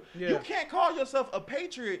America. Yeah. You can't call yourself a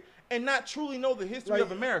patriot and not truly know the history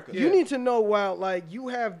of America. You need to know you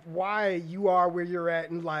have why you are where you're at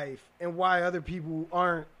in life and why other people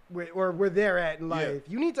aren't where they're at in life.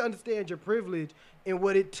 You need to understand your privilege and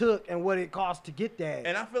what it took and what it cost to get that.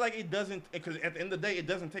 And I feel like it doesn't, because at the end of the day, it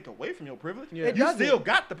doesn't take away from your privilege. Yeah. It You doesn't. still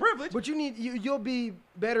got the privilege. But you'll be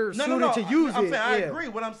better suited No. to use I'm it. saying I agree.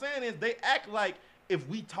 What I'm saying is they act like if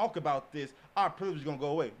we talk about this, our privilege is gonna go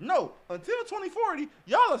away. No, until 2040,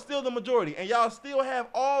 y'all are still the majority, and y'all still have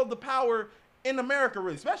all the power in America,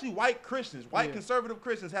 really, especially white Christians, conservative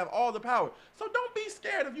Christians have all the power. So don't be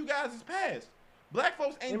scared of you guys' past. Black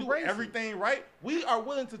folks ain't doing everything right. We are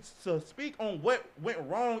willing to speak on what went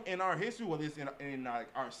wrong in our history, whether it's in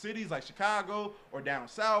our cities like Chicago or down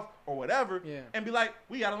south or whatever, and be like,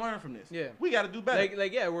 we got to learn from this. Yeah. We got to do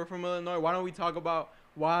better. We're from Illinois. Why don't we talk about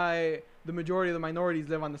why the majority of the minorities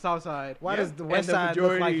live on the south side? Why does the west side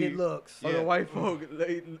look like it looks? Or the white folk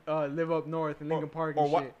live up north in Lincoln Park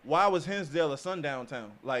and shit. Why was Hinsdale a sundown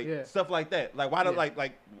town? Like, stuff like that. Like, why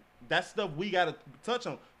like that stuff we got to touch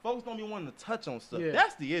on. Folks don't be wanting to touch on stuff. Yeah.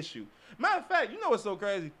 That's the issue. Matter of fact, you know what's so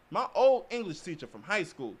crazy? My old English teacher from high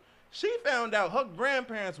school, she found out her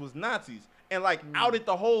grandparents was Nazis and like outed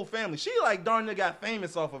the whole family. She like darn near got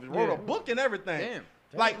famous off of it. Wrote a book and everything. Damn.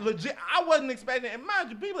 Like legit, I wasn't expecting. And mind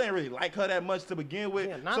you, people ain't really like her that much to begin with.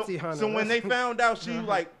 Yeah, Nazi hunter. So when they found out she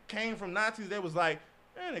like came from Nazis, they was like,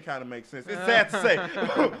 man, it kind of makes sense. It's sad to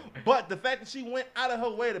say. But the fact that she went out of her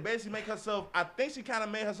way to basically make herself, I think she kind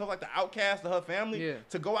of made herself like the outcast of her family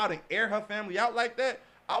to go out and air her family out like that.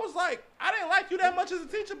 I was like, I didn't like you that much as a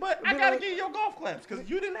teacher, but I gotta give you your golf claps because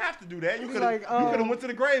you didn't have to do that. You could have went to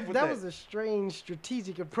the grave with that. That was a strange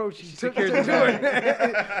strategic approach you took secured to the doing bag.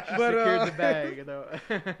 that. Secured the bag, though.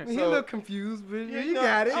 He looked confused, but you know,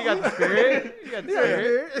 got it. You got the spirit. You got the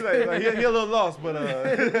spirit. Like, he a little lost, but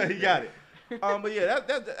he got it. But yeah,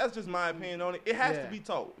 that's just my opinion on it. It has to be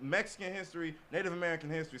taught. Mexican history, Native American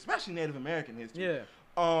history, especially Native American history. Yeah.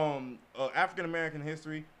 African American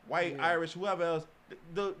history, white, Irish, whoever else.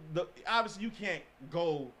 The obviously you can't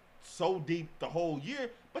go so deep the whole year,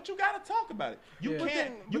 but you gotta talk about it. You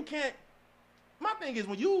can't. My thing is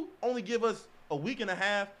when you only give us a week and a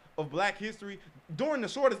half of Black history during the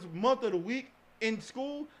shortest month of the week in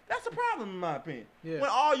school, that's a problem in my opinion. Yeah. When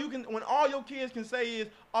all your kids can say is,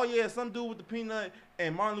 oh yeah, some dude with the peanut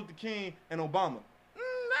and Martin Luther King and Obama.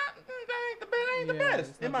 That ain't the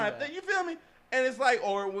best in my opinion. You feel me? And it's like,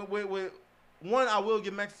 or with one, I will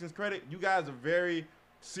give Mexicans credit. You guys are very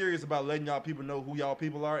serious about letting y'all people know who y'all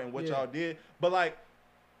people are and what y'all did. But like,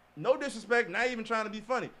 no disrespect, not even trying to be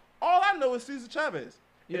funny. All I know is Cesar Chavez.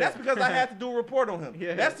 And that's because I had to do a report on him.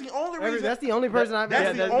 Yeah. That's the only reason. That's the only person I've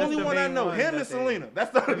That's met. the only one I know. Him and Selena.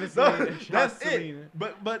 That's it. Selena.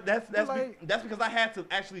 But that's because I had to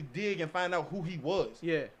actually dig and find out who he was.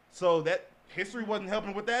 Yeah. So that history wasn't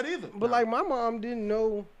helping with that either. But like my mom didn't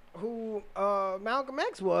know who Malcolm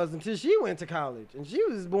X was until she went to college, and she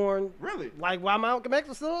was born Really? like while Malcolm X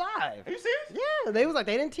was still alive. Are you serious? Yeah, they was like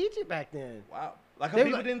they didn't teach it back then. Wow. Like They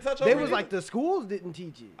people was, didn't touch They on it was like either? the schools didn't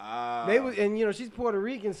teach it. Ah. They was, and you know she's Puerto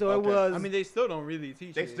Rican, so it Okay. was. I mean, they still don't really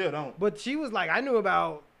teach They it. still don't. but she was like, I knew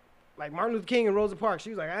about like Martin Luther King and Rosa Parks. She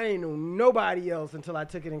was like, I didn't know nobody else until I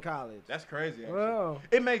took it in college. That's crazy. Actually. Wow.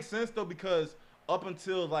 It makes sense though because up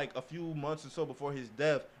until like a few months or so before his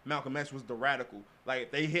death, Malcolm X was the radical. Like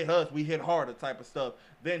if they hit us, we hit harder type of stuff.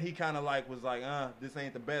 Then he kind of like was like, this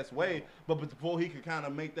ain't the best way. But before he could kind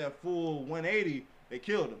of make that full 180, they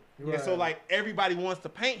killed him. Right. And so like everybody wants to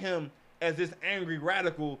paint him as this angry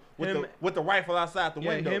radical with the rifle outside the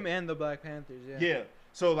window. Him and the Black Panthers. Yeah. Yeah.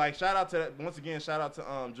 So like shout out to that once again. Shout out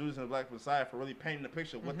to Judas and the Black Messiah for really painting the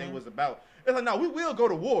picture of what they was about. It's like no, we will go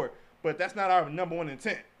to war, but that's not our number one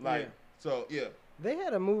intent. Like so, yeah. They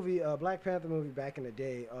had a movie, a Black Panther movie back in the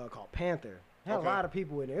day called Panther. It had a lot of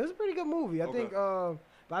people in it. It was a pretty good movie. I think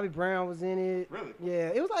Bobby Brown was in it. Really?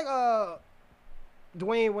 Yeah. It was like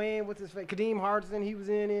Dwayne Wayne, what's his face? Kadeem Hardison, he was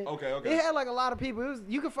in it. Okay. It had like a lot of people.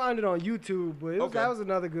 You can find it on YouTube, but that was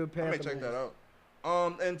another good Panther I may check movie. that out.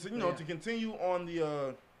 And to to continue on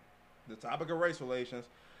the topic of race relations,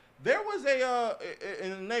 there was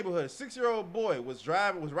in the neighborhood, a 6-year-old boy was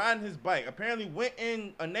riding his bike. Apparently went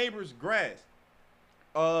in a neighbor's grass.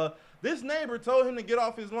 This neighbor told him to get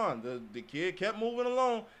off his lawn. The kid kept moving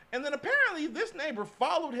along, and then apparently this neighbor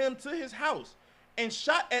followed him to his house and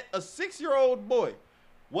shot at a 6-year-old boy.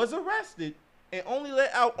 Was arrested and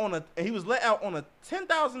he was let out on a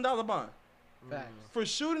 $10,000 bond. Facts. For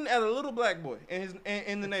shooting at a little black boy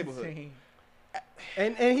in the neighborhood. Insane.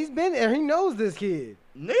 And he's been there. He knows this kid.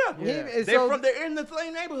 Yeah. Yeah. They're in the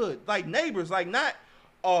same neighborhood. Like neighbors, like not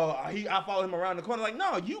I followed him around the corner. Like,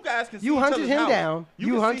 no, you guys can see You each hunted other's him house. down. You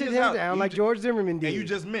can hunted see his him house. down You like ju- George Zimmerman did. And you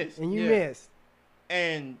just missed. And you Yeah. missed.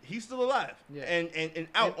 And he's still alive. Yeah. And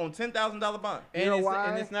out on $10,000 bond. And, You know it's, why?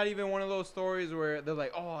 and it's not even one of those stories where they're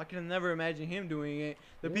like, oh, I can never imagine him doing it.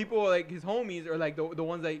 The people, like his homies, or like the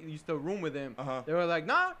ones that used to room with him, they were like,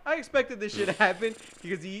 nah, I expected this shit to happen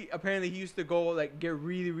because he used to go like get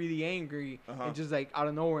really, really angry and just like out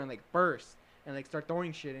of nowhere and like burst and like start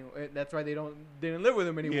throwing shit. And that's why they didn't live with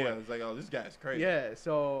him anymore. Yeah, it's like, oh, this guy's crazy. Yeah,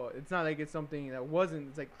 so it's not like it's something that wasn't.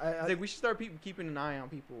 It's like we should start keeping an eye on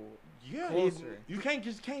people. Yeah, Closer. you can't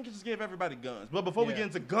just give everybody guns. But before we get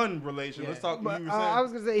into gun relations, let's talk. But You were saying, I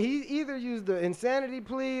was gonna say he either used the insanity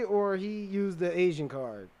plea or he used the Asian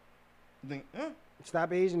card.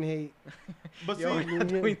 Stop Asian hate. But Yo, see, we're not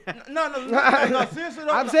doing that. no, seriously though.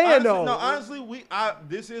 I'm saying honestly, though. honestly,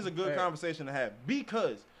 this is a good conversation to have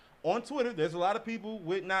because on Twitter, there's a lot of people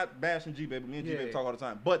with not bashing G-Baby. Me and G-Baby talk all the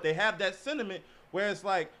time, but they have that sentiment where it's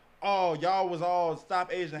like, oh, y'all was all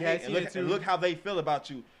stop Asian hate, and look how they feel about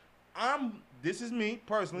you. This is me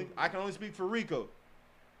personally. I can only speak for Rico.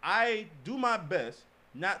 I do my best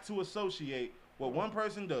not to associate what one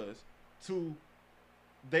person does to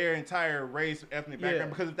their entire race, ethnic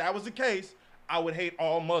background. Because if that was the case, I would hate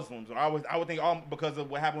all Muslims, or I would think all because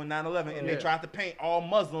of what happened with 9/11, and they tried to paint all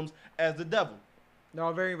Muslims as the devil. They're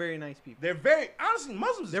all very, very nice people. They're very honestly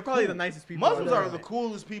Muslims. They're probably cool. the nicest people. Muslims are the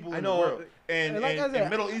coolest people in the world, and like I said, and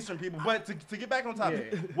Middle Eastern people. But to get back on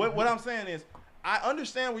topic, what I'm saying is, I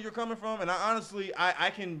understand where you're coming from, and I honestly I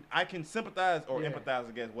can sympathize or empathize,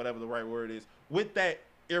 I guess, whatever the right word is, with that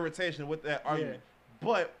irritation, with that argument.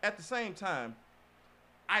 But at the same time,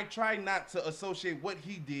 I try not to associate what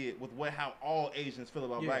he did with how all Asians feel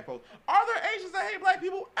about black folks. Are there Asians that hate black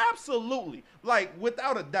people? Absolutely, like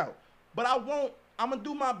without a doubt. But I'm gonna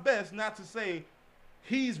do my best not to say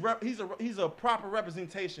he's a proper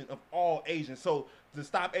representation of all Asians. So the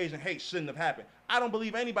Stop Asian Hate shouldn't have happened. I don't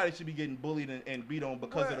believe anybody should be getting bullied and beat on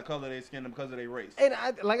because of the color of their skin and because of their race. And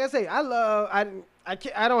like I say,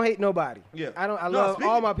 I don't hate nobody. Yeah. I love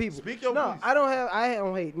all my people. Speak your No, piece. I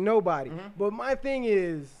don't hate nobody. But my thing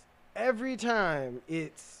is, every time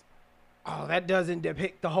it's, oh, that doesn't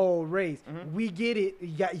depict the whole race. We get it.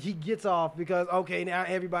 He gets off because, okay, now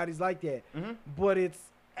everybody's like that. But it's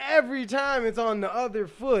every time it's on the other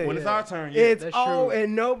foot. When it's our turn, it's that's all, true.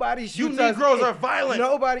 and nobody shoots You us. Negroes are violent.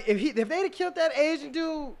 Nobody, if they'd have killed that Asian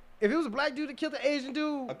dude, if it was a black dude that killed the Asian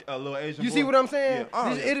dude, a little Asian. you boy. see what I'm saying?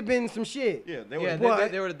 Yeah. It'd have been some shit. Yeah, they Yeah, were.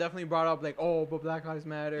 they would have definitely brought up like, oh, but Black Lives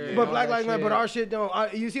Matter. Yeah. and But all Black that Lives Matter, shit. but our shit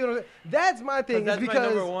don't. You see what I'm saying? That's my thing. That's It's my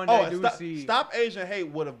because number one. Oh, I do see. Stop Asian Hate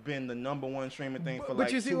would have been the number one streaming thing for But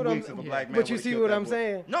like you see 2 what I'm- weeks if a yeah. black man. But you would've see killed what that I'm boy.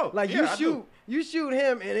 saying? No, like yeah, I do. you shoot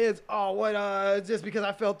him, and it's just because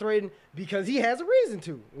I felt threatened because he has a reason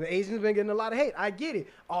to. The Asians been getting a lot of hate. I get it.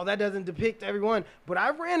 Oh, that doesn't depict everyone, but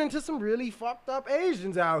I've ran into some really fucked up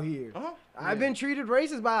Asians out here. I've been treated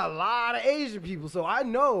racist by a lot of Asian people, so I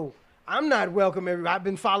know I'm not welcome everywhere. I've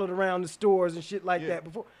been followed around the stores and shit like that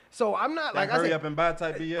before. So I'm not like I hurry said, up and buy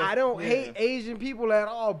type BS. I don't hate Asian people at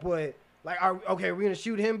all, but like, we're gonna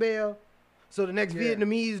shoot him bail. So the next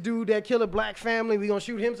Vietnamese dude that killed a black family, we gonna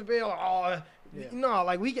shoot him some bail. No,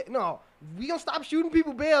 like we gonna stop shooting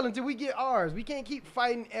people bail until we get ours. We can't keep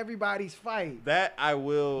fighting everybody's fight. That I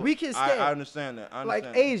will. We can stand. I understand that. I understand Like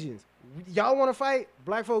that. Asians, Y'all want to fight?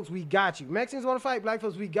 Black folks, we got you. Mexicans want to fight? Black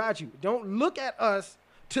folks, we got you. Don't look at us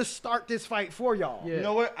to start this fight for y'all. Yeah. You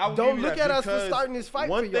know what? I will Don't give you look that at us for because starting this fight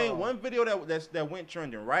for y'all. One video that went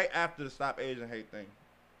trending right after the Stop Asian Hate thing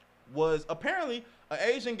was apparently an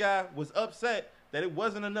Asian guy was upset that it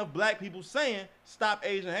wasn't enough black people saying Stop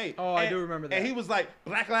Asian Hate. Oh, I do remember that. And he was like,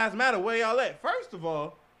 Black Lives Matter, where y'all at? First of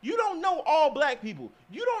all, you don't know all black people.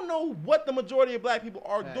 You don't know what the majority of black people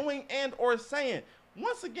are Right. doing and or saying.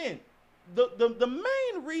 Once again, the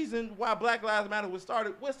main reason why Black Lives Matter was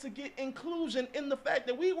started was to get inclusion in the fact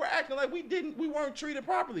that we were acting like we weren't treated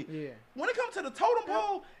properly. Yeah. When it comes to the totem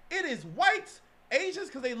pole, it is whites, Asians,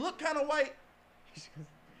 because they look kind of white,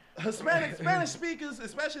 Hispanic, Spanish speakers,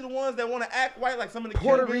 especially the ones that want to act white, like some of the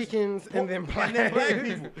Puerto Cubans, Ricans, and then black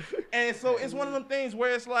people. And so it's one of them things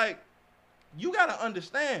where it's like, you got to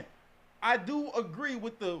understand, I do agree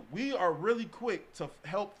with we are really quick to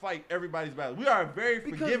help fight everybody's battle. We are a very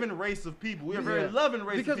forgiving race of people. We are a very loving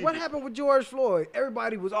race of people. Because what happened with George Floyd?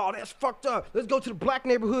 Everybody was, oh, that's fucked up. Let's go to the black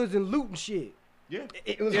neighborhoods and loot and shit. Yeah.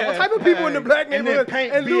 It was Yeah. all type of people in the black And then neighborhood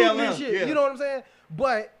paint and looting BLM, and shit. yeah. You know what I'm saying?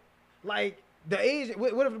 But, like, the Asian,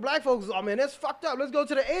 what if the black folks, oh, man, that's fucked up. Let's go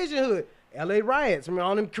to the Asian hood. LA riots. I mean,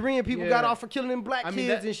 all them Korean people got off for killing them black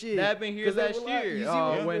kids and shit. That been here 'Cause they last were like, year. you see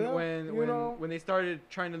what- When they started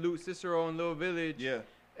trying to loot Cicero and Little Village. Yeah.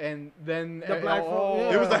 And then The black folk,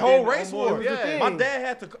 yeah. It was the whole race almost- war. It was the thing. My dad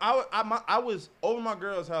had to. I was over my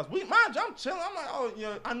girl's house. Mind you, I'm chilling. I'm like, oh, you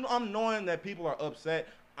know, I'm knowing that people are upset.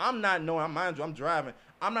 I'm not knowing. Mind you, I'm driving.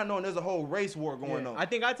 I'm not knowing there's a whole race war going on. I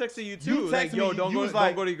think I texted you You too. Like, texted yo, me, don't you go, was don't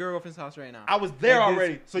like- go to your girlfriend's house right now. I was there Like this-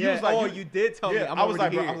 already. So you yeah, was like, oh, you did tell me. Yeah, I'm I was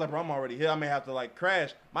like, already bro, here. I'm already here. I may have to like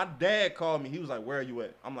crash. My dad called me. He was like, where are you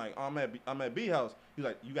at? I'm like, oh, I'm at B house. He's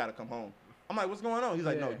like, you gotta come home. I'm like, what's going on? He's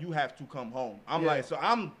like, no, Yeah. you have to come home. I'm Yeah. like, so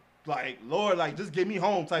I'm like, Lord, like, just get me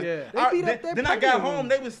home type. Yeah. They beat up that Then I got pregnant home. woman.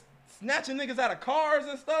 They was snatching niggas out of cars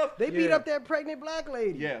and stuff. They beat Yeah. up that pregnant black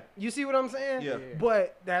lady. Yeah. You see what I'm saying? Yeah.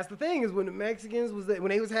 But that's the thing is when the Mexicans when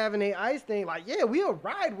they was having their ICE thing, like, yeah, we'll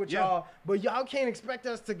ride with Yeah. y'all, but y'all can't expect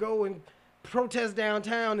us to go and protest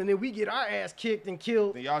downtown and then we get our ass kicked and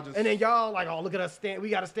killed. Then y'all just- and then y'all like, oh, look at us we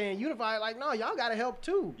gotta stand unified. Like, no, y'all gotta help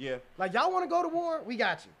too. Yeah. Like, y'all wanna go to war? We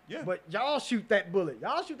got you. Yeah. But y'all shoot that bullet.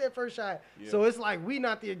 Y'all shoot that first shot. Yeah. So it's like we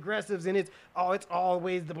not the aggressives and it's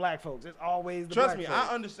always the black folks. It's always the Trust black me, folks.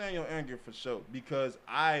 I understand your anger for sure because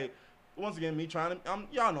once again, me trying to,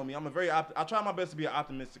 y'all know me, I'm I try my best to be an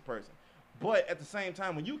optimistic person. But at the same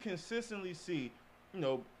time, when you consistently see,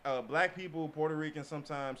 black people, Puerto Ricans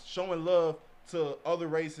sometimes showing love to other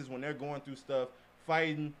races when they're going through stuff,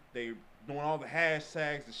 fighting, they doing all the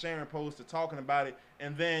hashtags, the sharing posts, the talking about it,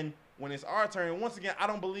 and then when it's our turn, once again, I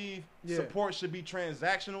don't believe support should be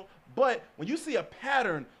transactional, but when you see a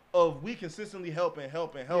pattern of we consistently helping,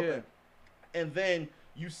 and then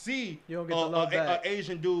you see You don't get the love back. an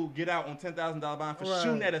Asian dude get out on $10,000 bond for Right.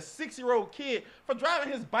 shooting at a 6-year-old kid for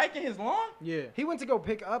driving his bike in his lawn. Yeah. He went to go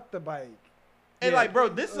pick up the bike. And Yeah. like, bro,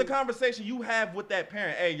 this is a conversation you have with that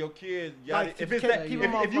parent. Hey, your kid, Like, if it's keep that,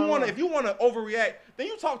 him off if you my want lawn. if you want to overreact, then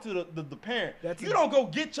you talk to the parent. That's you it. don't go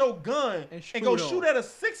get your gun And and go shoot 'em. shoot at a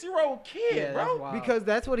 6-year-old kid, Yeah, bro. that's wild. Because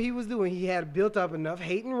that's what he was doing. He had built up enough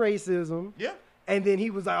hate and racism, Yeah, and then he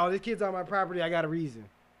was like, "Oh, this kid's on my property. I got a reason.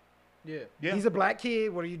 Yeah. yeah. He's a black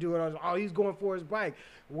kid. What are you doing? Oh, he's going for his bike.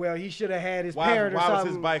 Well, he should have had his why parent or was something.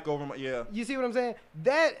 his bike over my? Yeah, You see what I'm saying?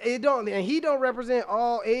 That it don't, and he don't represent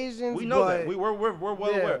all Asians. we know but that. We're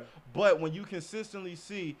well Yeah. aware. But when you consistently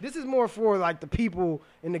see, This is more for like the people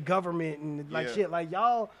in the government and like Yeah. shit. Like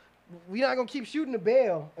y'all, we not gonna keep shooting the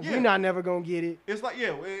bail if Yeah. we not never gonna get it. it's like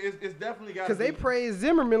it's definitely got Because they praise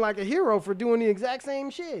Zimmerman like a hero for doing the exact same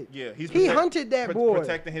shit. Yeah, he hunted that boy.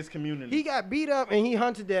 protecting his community. He got beat up and he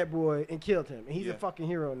hunted that boy and killed him. And he's Yeah. a fucking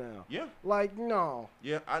hero now. yeah. Like, no.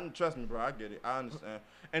 Yeah, trust me, bro. I get it. I understand,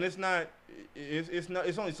 and it's not. It's not.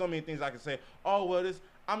 It's only so many things I can say. Oh well,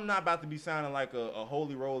 I'm not about to be sounding like a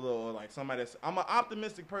holy roller or like somebody that's. I'm an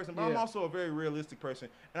optimistic person, but I'm Yeah. also a very realistic person,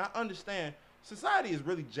 and I understand society is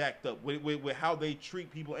really jacked up with how they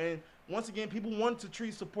treat people. And once again, people want to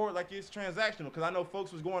treat support like it's transactional. Because I know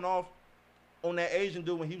folks was going off on that Asian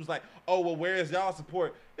dude when he was like, "Oh well, where is y'all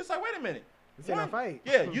support?" It's like, wait a minute. It's in our fight.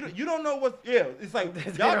 Yeah, you don't know what. Yeah, it's like It's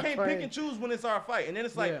in y'all our can't fight. pick and choose when it's our fight, and then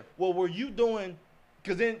it's like, Yeah. well, were you doing?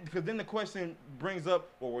 Because then the question brings up,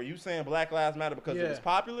 well, were you saying Black Lives Matter because it was Yeah.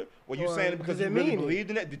 popular? Were you Or saying it because did you it really mean it? believed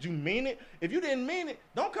in it? Did you mean it? If you didn't mean it,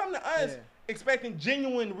 don't come to us Yeah. expecting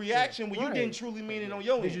genuine reaction when you Right. didn't truly mean it on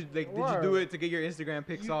your Did end. you did you Word. do it to get your Instagram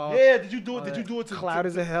pics off? Yeah, did you do it? all Did you that. do it to Clout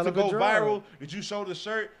is a hell to of a go drug. viral? Did you show the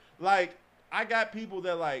shirt? Like, I got people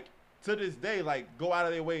that like to this day like go out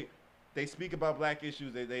of their way. they speak about black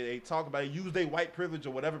issues. They talk about it, use their white privilege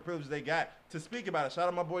or whatever privilege they got to speak about it. Shout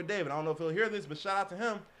out my boy David. I don't know if he'll hear this, but shout out to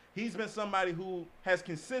him. He's been somebody who has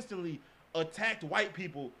consistently attacked white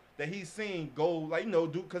people that he's seen go, like, do,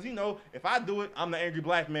 because, if I do it, I'm the angry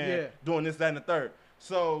black man doing this, that, and the third.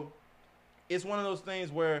 So it's one of those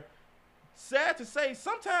things where, sad to say,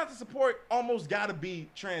 sometimes the support almost got to be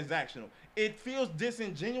transactional. It feels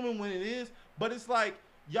disingenuous when it is, but it's like,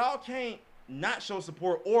 y'all can't not show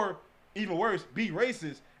support or, even worse, be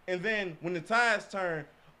racist. And then when the tides turn,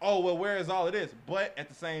 oh, well, where is all of this? But at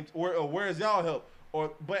the same, or where is y'all help?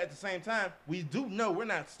 But at the same time, we do know we're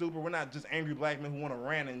not stupid. We're not just angry black men who want to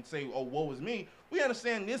rant and say, oh, woe is me. We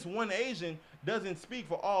understand this one Asian doesn't speak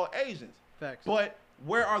for all Asians. Facts. But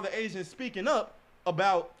where are the Asians speaking up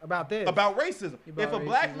about this? About racism? About if a racism.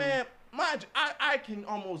 black man, mind you, I can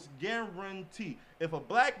almost guarantee, if a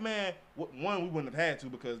black man, one, we wouldn't have had to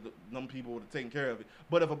because them people would have taken care of it.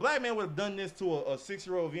 But if a black man would have done this to a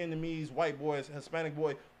 6-year-old Vietnamese, white boy, Hispanic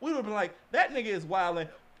boy, we would have been like, that nigga is wilding.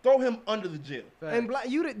 Throw him under the jail. Facts.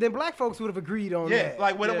 And then black folks would have agreed on Yeah, that.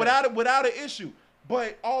 like without an issue.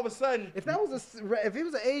 But all of a sudden, if it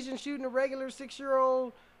was an Asian shooting a regular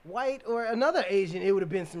 6-year-old white or another Asian, it would have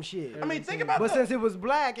been some shit. I mean, think about But that. since it was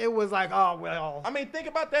black, it was like, oh well. I mean, think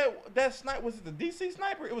about that sniper. Was it the DC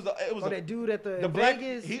sniper? It was That dude at the black.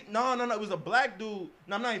 Vegas. No. It was a black dude.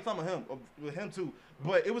 No, I'm not even talking about him. With him too.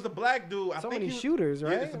 But it was a black dude. So many shooters,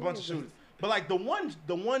 right? Yeah, it's a bunch of shooters. But like the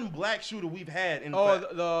one black shooter we've had in the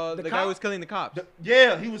guy cop? who was killing the cops.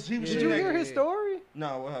 he was Did shooting. you hear his story?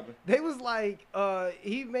 No, what happened? They was like,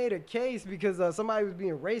 he made a case because somebody was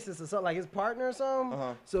being racist or something, like his partner or something.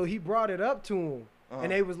 Uh-huh. So he brought it up to him. Uh-huh.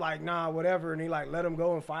 And they was like, nah, whatever. And he like let him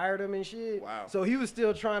go and fired him and shit. Wow. So he was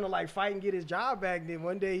still trying to like fight and get his job back. Then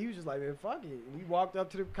one day he was just like, man, fuck it. And he walked up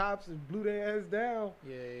to the cops and blew their ass down.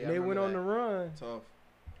 Yeah, And they went on the run. Tough.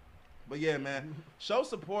 But yeah, man, show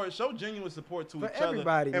support, show genuine support to For each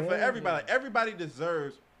everybody, other, and for man. everybody. Everybody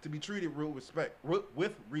deserves to be treated with respect.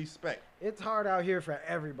 With respect. It's hard out here for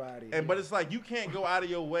everybody. But it's like you can't go out of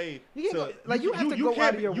your way. You can't to, go- like, you have to go can't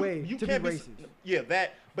out of your way to be can't racist. Yeah,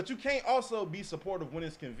 that. But you can't also be supportive when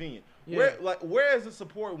it's convenient. Yeah. Where is the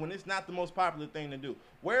support when it's not the most popular thing to do?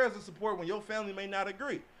 Where is the support when your family may not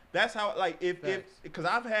agree? That's how, like, because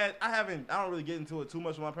I don't really get into it too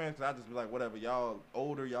much with my parents, because I just be like, whatever, y'all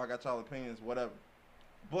older, y'all got y'all opinions, whatever.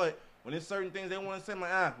 But when there's certain things they want to say, I'm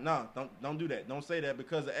like, no, don't do that. Don't say that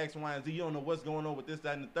because of X, Y, and Z. You don't know what's going on with this,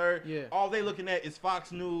 that, and the third. Yeah. All they looking at is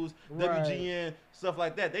Fox News, Right. WGN, stuff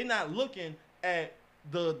like that. They not looking at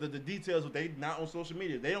the details. They not on social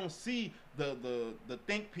media. They don't see the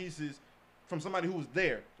think pieces from somebody who was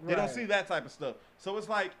there. They don't Right. see that type of stuff. So it's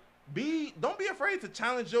like, don't be afraid to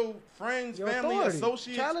challenge your friends, Your family, authority.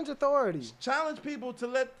 associates. Challenge authority. Challenge people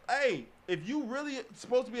to if you really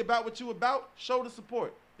supposed to be about what you about, show the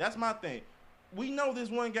support. That's my thing. We know this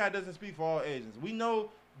one guy doesn't speak for all Asians. We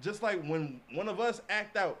know just like when one of us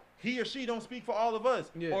act out, he or she don't speak for all of us.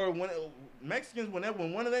 Yeah. Or when Mexicans, when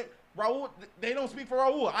one of them, Raul, they don't speak for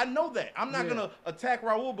Raul. I know that. I'm not gonna attack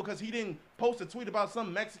Raul because he didn't post a tweet about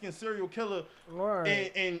some Mexican serial killer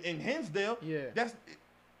Right. in Hinsdale. Yeah.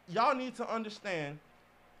 Y'all need to understand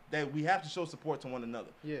that we have to show support to one another.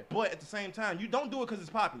 Yeah. But at the same time, you don't do it because it's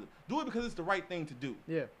popular. Do it because it's the right thing to do.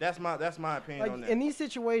 Yeah. That's my opinion on Like that. in these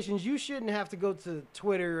situations, you shouldn't have to go to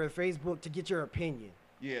Twitter or Facebook to get your opinion.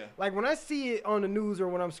 Yeah. Like when I see it on the news or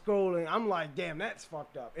when I'm scrolling, I'm like, damn, that's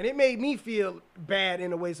fucked up. And it made me feel bad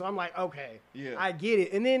in a way. So I'm like, okay, Yeah. I get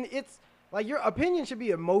it. And then it's like your opinion should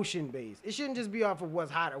be emotion based. It shouldn't just be off of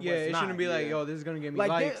what's hot or Yeah, what's it not. shouldn't be like, Yeah. yo, this is gonna get me Like,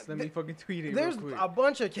 likes. there- Let me fucking tweet it. There's real quick. a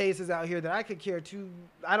bunch of cases out here that I could care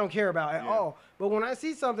I don't care about at Yeah. all. But when I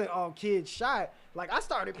see something, kids shot, like I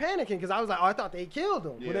started panicking because I was like, I thought they killed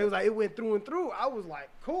him. When Yeah. they was like, it went through and through, I was like,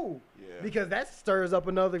 cool. Yeah. Because that stirs up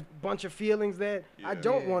another bunch of feelings that I Yeah.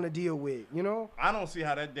 don't Yeah. want to deal with, you know? I don't see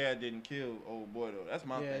how that dad didn't kill old boy though. That's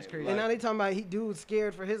my Yeah, thing. it's crazy. And now they talking about dude's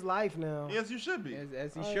scared for his life now. Yes, you should be.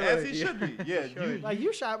 as he Oh, should. yeah. As he should be. Yeah. Should. Like,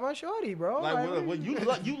 you shot my shorty, bro. Like, Like, well,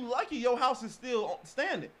 you lucky your house is still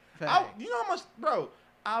standing. Facts. You know how much, bro?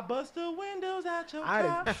 I bust the windows out your I'd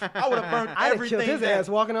car. have- I would have burned I'd have everything killed his down. ass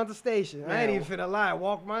walking out the station. I ain't Man. even finna lie.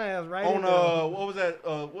 Walk my ass right On in there. what was that?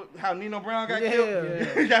 How Nino Brown got Yeah. killed?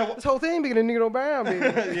 Yeah. This whole thing being a nigga Brown,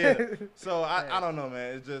 baby. Yeah. So I don't know,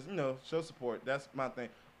 man. It's just show support. That's my thing.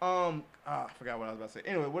 I forgot what I was about to say.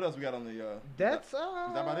 Anyway, what else we got on the? That's is that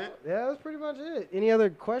about it? Yeah, that's pretty much it. Any other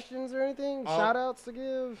questions or anything? Shout outs to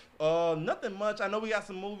give? Nothing much. I know we got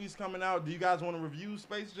some movies coming out. Do you guys want to review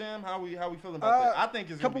Space Jam? How we feeling about that? I think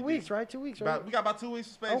it's a couple gonna be weeks, decent. right? 2 weeks, right? We got about 2 weeks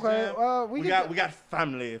of Space Okay, Jam. we got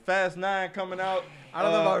Family, Fast 9 coming out. I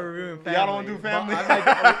don't know about reviewing Family. Y'all don't want to do Family?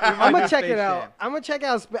 I'm gonna check it out. I'm gonna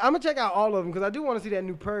check out all of them because I do want to see that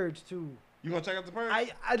new Purge too. You gonna check out the Purge?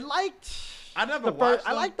 I liked. I never watched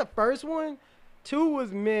them. I liked the first one. 2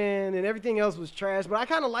 was men and everything else was trash. But I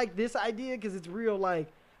kind of like this idea because it's real. Like,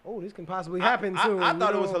 oh, this can possibly happen soon. I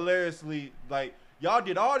thought it was hilariously like y'all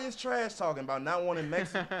did all this trash talking about not wanting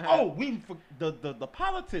Mexico. The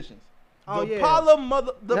politicians. Oh, the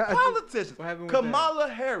yeah. politicians. What happened with Kamala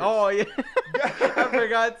Harris. Oh yeah, I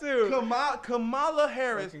forgot too. Kamala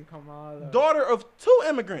Harris, Fucking Kamala. daughter of 2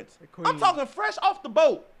 immigrants. The queen. I'm talking fresh off the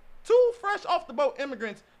boat. 2 fresh off the boat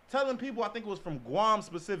immigrants telling people, I think it was from Guam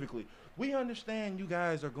specifically, we understand you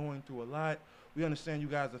guys are going through a lot. We understand you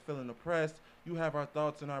guys are feeling oppressed. You have our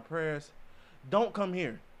thoughts and our prayers. Don't come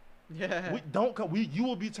here. Yeah. Don't come. You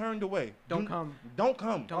will be turned away. Don't come. Don't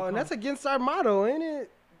come. Don't Oh, and come. that's against our motto, ain't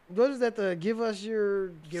it? What is that? The give us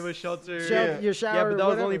your shelter. your shower. Yeah, but that was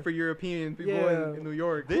whatever. only for European people Yeah. in New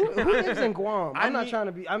York. Who lives in Guam? I I'm not need- trying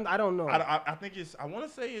to be. I don't know. I think it's. I want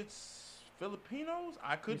to say it's Filipinos.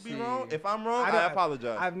 I could Let be me wrong. see. If I'm wrong, I don't- I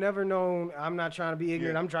apologize. I've never known. I'm not trying to be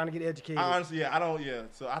ignorant. Yeah. I'm trying to get educated. I honestly, yeah, I don't. Yeah.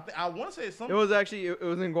 So I want to say it's It something. was actually it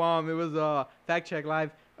was in Guam. It was fact check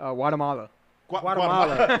live Guatemala.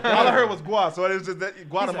 Guatemala. All I heard was Gua, so it was just that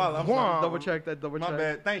Guatemala. I'm Guam. sorry. Double check that. Double My check.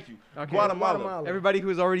 bad. Thank you. Okay. Guatemala. Guatemala. Everybody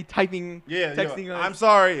who's already typing, Yeah, texting yeah. us. I'm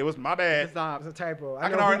sorry. It was my bad. Stop. It's a typo. I know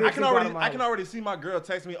can who already, lives in Guatemala. I can already see my girl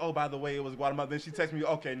text me. Oh, by the way, it was Guatemala. Then she texts me.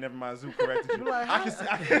 Okay, never mind. Zoo corrected you. You're like, I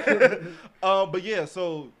can see. But yeah,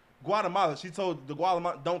 so Guatemala. She told the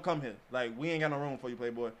Guatemala, don't come here. Like we ain't got no room for you,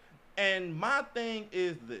 Playboy. And my thing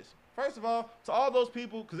is this. First of all, to all those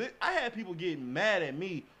people, because I had people get mad at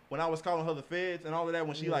me when I was calling her the feds and all of that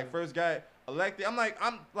when she like first got elected. I'm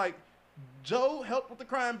like, Joe helped with the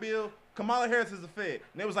crime bill. Kamala Harris is a fed.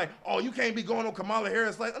 And they was like, oh, you can't be going on Kamala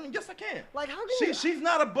Harris. Like, I mean, yes, I can. Like, how can you? She's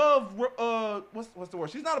not above what's the word?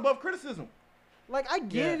 She's not above criticism. Like, I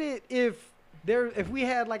get it if we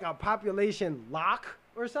had like a population lock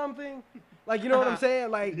or something. Like, you know what I'm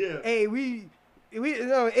saying? Like, Yeah. hey, we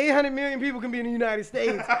 800 million people can be in the United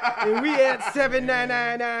States, and we at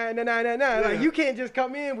 7999999. Like, you can't just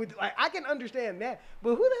come in with like I can understand that, but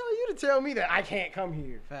who the hell are you to tell me that I can't come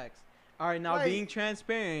here? Facts. All right, now Like- being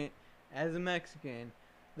transparent as a Mexican,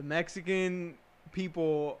 the Mexican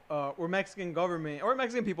people or Mexican government or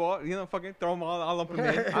Mexican people, you know, fucking throw them all. I'll lump them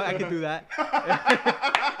in. I can do that.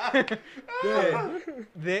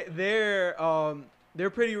 They're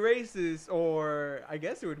pretty racist, or I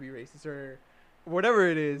guess it would be racist, or whatever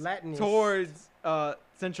it is, Latinist. towards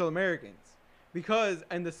Central Americans, because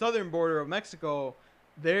in the southern border of Mexico,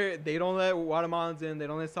 they don't let Guatemalans in, they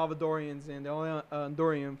don't let Salvadorians in, they don't let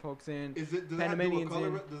Honduran folks in. Does it Panamanians color?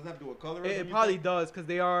 in. Does it have to do a color? It probably does, because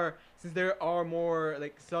since they are more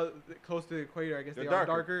like close to the equator, I guess They're they are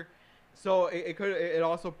darker. darker. So it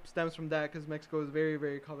also stems from that, because Mexico is very,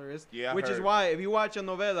 very colorist. Yeah, I which is heard. why if you watch a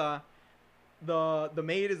novela, the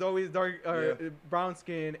maid is always dark or Yeah. brown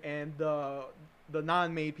skin, and the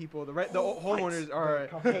non-maid people, the homeowners are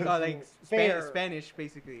Caucasian, like fair. Spanish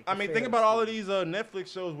basically. I mean, Fair think about all of these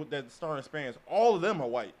Netflix shows that star in Spanish. All of them are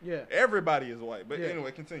white. Yeah. Everybody is white. But Yeah.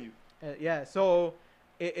 anyway, continue. Yeah, so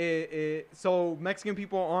so Mexican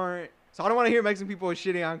people aren't. So I don't want to hear Mexican people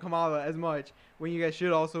shitting on Kamala as much when you guys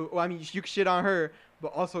should also. Well, I mean, you can shit on her,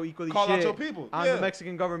 but also equally Call shit out your people. on Yeah. the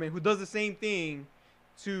Mexican government, who does the same thing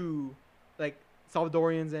to like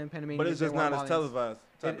Salvadorians and Panamanians. But it's just and not as Guatemalans. televised.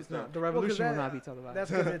 type of It's stuff. not. The revolution will that- not be televised.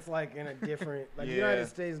 That's because it's like in a different. Like the Yeah. United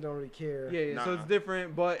States don't really care. Yeah, so Nah. it's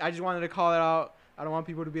different. But I just wanted to call it out. I don't want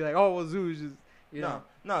people to be like, oh, well, Zoo's just, you know.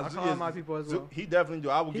 No, I call out my people as well. He definitely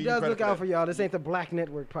do. I will He give you does credit look out for for y'all. This ain't the Black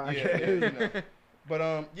Network that. podcast. Yeah, yeah, you know.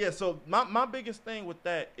 But yeah. So my biggest thing with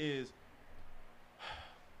that is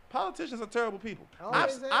politicians are terrible people.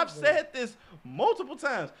 Always I've have been. said this multiple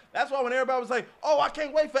times. That's why when everybody was like, "Oh, I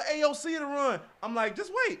can't wait for AOC to run," I'm like,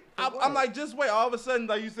 "Just wait." I'm like, "Just wait." All of a sudden,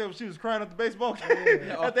 like you said, when she was crying at the baseball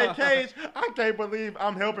game at that cage. I can't believe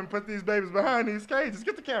I'm helping put these babies behind these cages.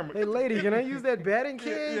 Get the camera. Hey, lady, can I use that batting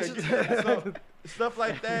Yeah, cage? so, stuff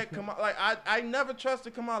like that. Like I never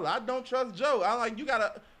trusted Kamala. I don't trust Joe. I like you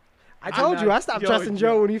gotta. I told I'm you, not- I stopped yo, trusting yo.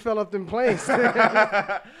 Joe when he fell off them planks.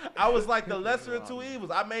 I was like the lesser of two evils.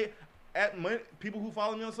 I made people who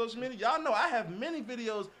follow me on social media. Y'all know I have many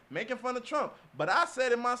videos making fun of Trump, but I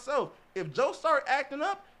said it myself. If Joe start acting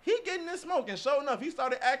up, He getting this smoke, and sure enough, he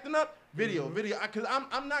started acting up. Video. Because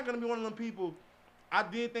I'm not gonna be one of them people. I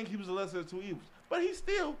did think he was the lesser of two evils, but he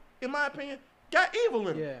still, in my opinion, got evil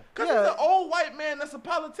in him. Yeah. Because he's an old white man that's a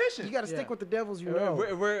politician. You got to stick with the devils you know.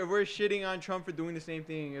 We're shitting on Trump for doing the same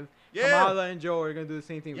thing. If Yeah. Kamala and Joe are gonna do the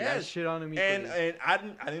same thing, we gotta Yes. shit on him and equally. I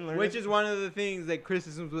didn't learn Which this. is one of the things like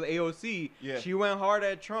criticisms with AOC. Yeah. She went hard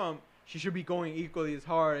at Trump. She should be going equally as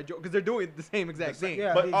hard at Joe because they're doing the same exact thing.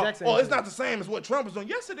 Yeah, But the exact same it's thing. not the same as what Trump is doing.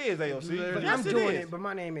 Yes, it is, AOC. Literally. Yes, I'm it doing is. it, but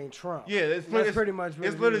my name ain't Trump. Yeah, That's pretty much what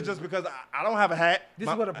It's it literally is. just because I don't have a hat. This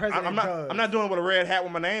is what a president I'm not, does. I'm not doing it with a red hat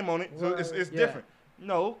with my name on it. So it's Right. Yeah. different.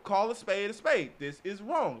 No, call a spade a spade. This is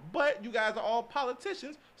wrong. But you guys are all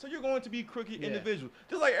politicians, so you're going to be crooked Yeah. individuals.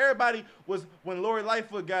 Just like everybody was when Lori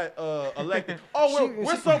Lightfoot got elected. Oh,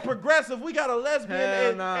 we're so progressive. We got a lesbian. Hell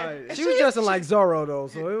and- nah. and She was dressing like Zorro though,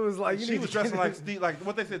 so it was like she was dressing like Steve, like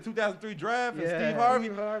what they said, 2003 draft and Yeah. Steve Harvey.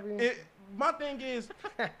 Steve Harvey. My thing is,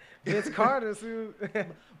 Vince Carter suit.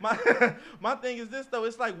 my thing is this though.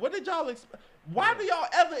 It's like, what did y'all expect? Why do y'all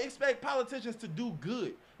ever expect politicians to do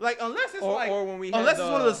good? Like, unless it's Or when we had unless it's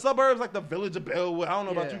one of the- the suburbs like the Village of Bellwood. I don't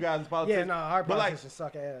know about Yeah. you guys, politics. Yeah, no, our but like, politicians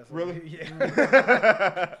suck ass. really?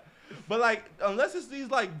 Yeah. but like, unless it's these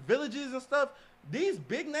like villages and stuff, these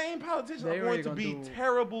big name politicians They are going really to gonna be do-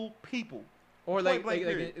 terrible people. Or Point blank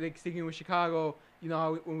period. like sticking with Chicago, you know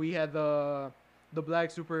how when we had the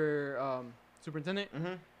black superintendent,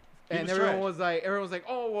 Mm-hmm. and everyone was like,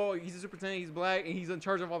 oh well, he's a superintendent, he's black, and he's in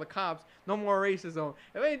charge of all the cops. No more racism.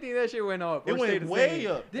 If anything, that shit went up. It or stayed went the way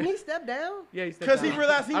same. up. Didn't he step down? Yeah, he stepped 'Cause he down.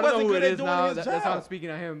 realized he I don't know wasn't who good it at is doing now. his That's how I'm job. speaking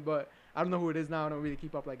of him, but I don't know who it is now. I don't really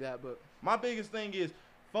keep up like that, but My biggest thing is,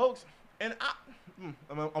 folks, and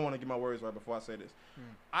I want to get my words right before I say this.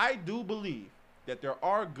 I do believe that there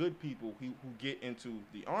are good people who get into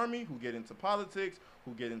the army, who get into politics,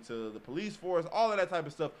 who get into the police force, all of that type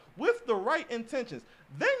of stuff with the right intentions.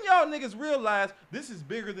 Then y'all niggas realize this is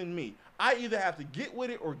bigger than me. I either have to get with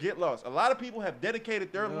it or get lost. A lot of people have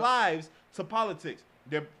dedicated their lives to politics.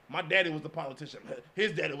 My daddy was a politician.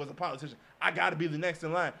 His daddy was a politician. I got to be the next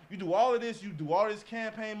in line. You do all of this. You do all this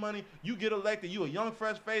campaign money. You get elected. You a young,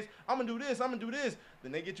 fresh face. I'm going to do this. I'm going to do this.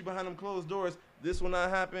 Then they get you behind them closed doors. This will not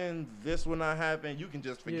happen. This will not happen. You can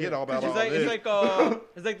just forget all about all this.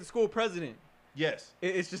 It's like the school president. Yes.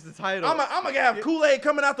 It's just the title. I'm going to have Kool-Aid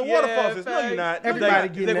coming out the water faucets. No, you're not. Everybody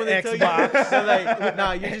Like, getting when the they tell Xbox. You, they're like,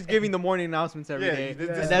 nah, you're just giving the morning announcements every Yeah, day. this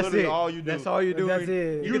And is that's literally it. all you do. That's all you're doing. That's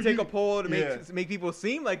it. You can take a poll to Yeah. make people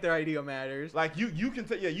seem like their idea matters. Like you can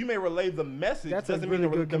you may relay the message. That's a doesn't really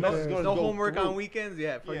mean good the message is comparison. going to No go homework through. on weekends.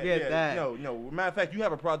 Yeah, forget that. No. Matter of fact, you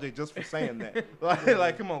have a project just for saying that.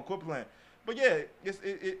 like, come on, quit playing. But yeah,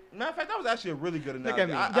 matter of fact, that was actually a really good Look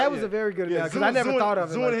analogy. at me. That was a very good analogy, 'cause I never thought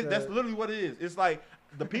of it like That's that. literally what it is. It's like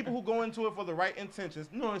the people who go into it for the right intentions.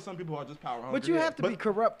 You know, some people are just power hungry. But you have to be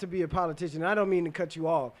corrupt to be a politician. I don't mean to cut you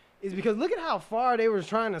off. It's because look at how far they were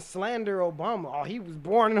trying to slander Obama. Oh, he was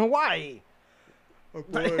born in Hawaii.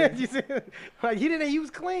 You see? Like he was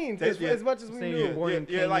clean as much as we Saying knew. you're born in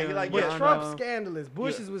Yeah, like- Kenya, like, But yeah. Trump's Ghana. scandalous.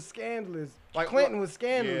 Bush's was scandalous. Like, Clinton look, was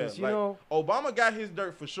scandalous. yeah, you know. Obama got his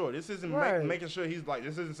dirt for sure. This isn't Right. making sure he's like.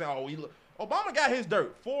 This isn't saying, oh, Obama got his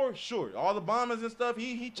dirt for sure. All the bombers and stuff.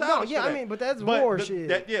 He No, challenged. yeah, for I that. mean, but that's But war the-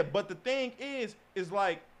 shit. but the thing is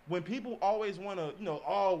like when people always want to,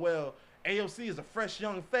 oh well, AOC is a fresh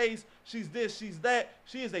young face. She's this, she's that.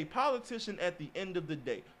 She is a politician at the end of the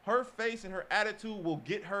day. Her face and her attitude will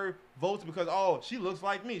get her votes because, oh, she looks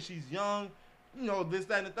like me. She's young, this,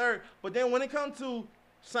 that, and the third. But then when it comes to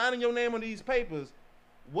signing your name on these papers,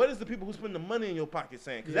 what is the people who spend the money in your pocket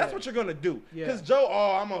saying? Because that's Yeah. what you're going to do. Yeah. Because Joe,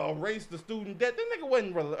 I'm going to erase the student debt. That nigga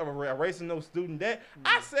wasn't erasing no student debt.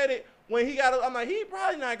 I said it when he got it. I'm like, he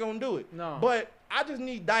probably not going to do it. No. But I just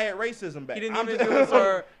need diet racism back. He didn't I'm even just- give us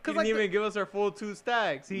our. He 'Cause didn't like even give us our full 2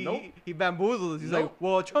 stacks. Nope. He bamboozled us. He's Nope. like,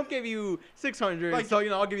 well, Trump gave you 600, Like, so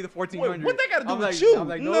I'll give you the 1400. Wait, what they gotta do I'm with like, you? I'm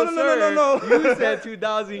like, No, no, no, no, sir. no, no. You said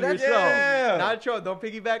 2,000 That's- yourself, yeah. not Trump. Don't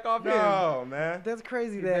piggyback off him. No, man. That's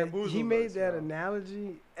crazy He that he bamboozled made us, that bro.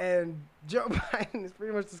 analogy, and Joe Biden is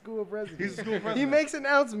pretty much the school president. He's the school president. He makes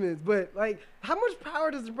announcements, but like, how much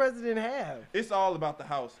power does the president have? It's all about the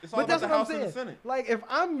House. It's all But about that's the what I'm House and saying. the Senate. Like, if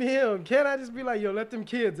I'm him, can't I just be like, yo, let them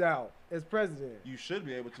kids out as president? You should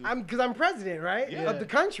be able to. Because I'm president, right? Yeah. Of the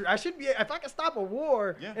country. I should be, if I can stop a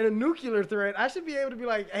war Yeah. and a nuclear threat, I should be able to be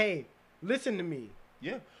like, hey, listen to me.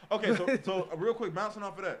 Yeah. Okay, so real quick, bouncing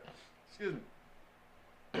off of that. Excuse me.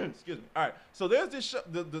 Excuse me. All right. So there's this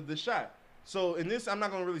the shot. So in this, I'm not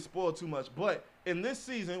going to really spoil too much, but in this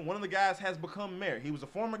season, one of the guys has become mayor. He was a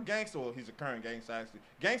former gangster. Well, he's a current gangster, actually.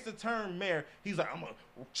 Gangster turned mayor. He's like, I'm going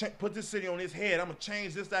to put this city on his head. I'm going to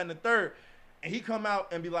change this, that, and the third. And he come out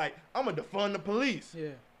and be like, I'm going to defund the police. Yeah.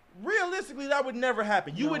 realistically, that would never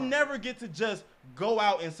happen. You would never get to just go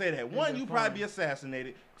out and say that. One, you probably be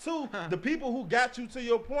assassinated. Two, the people who got you to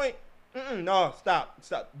your point, no, stop.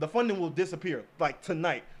 The funding will disappear like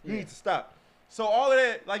tonight. You need to stop. So all of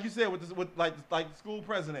that, like you said, with the school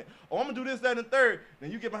president. Oh, I'm gonna do this, that, and the third. Then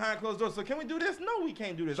you get behind closed doors. So can we do this? No, we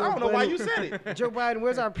can't do this. I don't know why you said it. Joe Biden,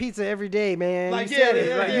 where's our pizza every day, man? Like, you said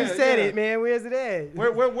it. You said it, man. Where's it at?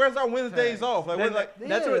 Where's our Wednesdays off? Like,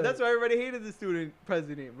 that's why everybody hated the student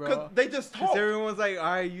president, bro. Because they just talk. Everyone's like, all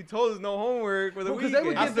right, you told us no homework for the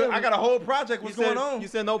weekend. I got a whole project. What's going on? You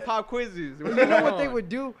said no pop quizzes. You know what they would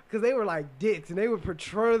do? Because they were like dicks, and they would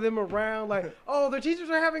patrol them around like, oh, the teachers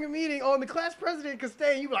are having a meeting. Oh, and the class president could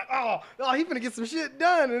stay. And you be like, oh, he finna get some shit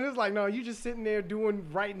done. And it's like, no, you just sitting there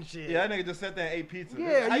writing shit. Yeah, that nigga just sat there and ate pizza.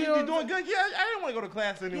 Yeah, you doing good? Yeah, I didn't want to go to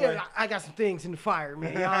class anyway. Yeah, I got some things in the fire,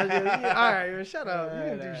 man. All right, man, shut up. You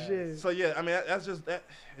didn't do shit. So yeah, I mean, that's just that.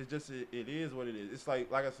 It's just it is what it is. It's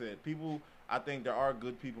like I said, people. I think there are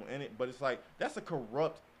good people in it, but it's like that's a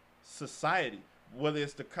corrupt society. Whether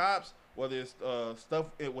it's the cops, whether it's stuff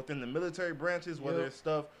within the military branches, whether it's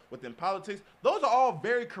stuff within politics, those are all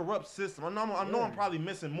very corrupt systems. I know I'm probably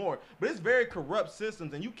missing more, but it's very corrupt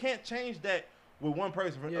systems, and you can't change that with one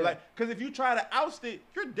person. Like, because if you try to oust it,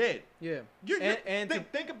 you're dead. Yeah.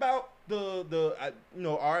 Think about the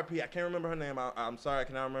RIP. I can't remember her name. I'm sorry, I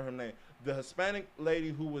cannot remember her name. The Hispanic lady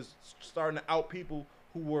who was starting to out people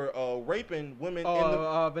who were raping women.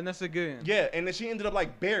 Vanessa Goodin. Yeah, and then she ended up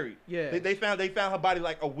like buried. Yeah. They found her body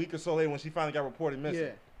like a week or so later when she finally got reported missing.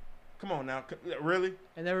 Yeah. Come on now, really?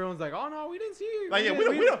 And everyone's like, "Oh no, we didn't see her." Like,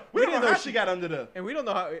 we don't know how she got under the. And we don't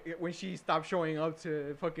know how when she stopped showing up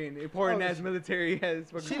to fucking important as military as.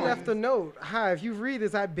 She left a note. Hi, if you read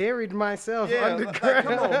this, I buried myself underground.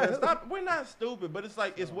 Come on, man, stop. We're not stupid, but it's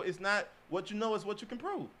like it's not what you know, it's what you can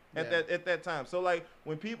prove at that time. So like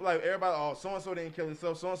when people like everybody, so and so didn't kill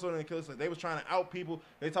himself, so and so didn't kill himself. They was trying to out people.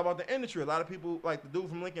 They talk about the industry. A lot of people like the dude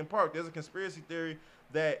from Lincoln Park. There's a conspiracy theory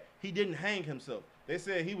that he didn't hang himself. They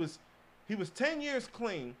said he was 10 years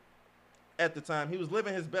clean at the time. He was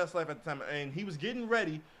living his best life at the time, and he was getting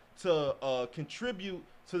ready to contribute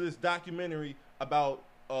to this documentary about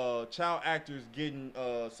child actors getting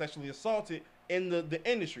sexually assaulted in the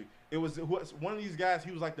industry. It was one of these guys.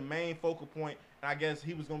 He was like the main focal point, and I guess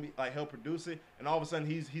he was gonna be like help produce it. And all of a sudden,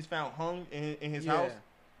 he's found hung in his house.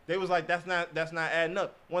 They was like, that's not adding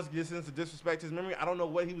up. Once it gets into disrespect his memory, I don't know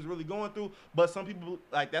what he was really going through, but some people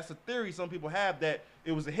like that's a theory. Some people have that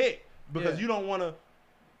it was a hit. Because you don't want to.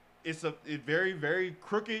 It's very, very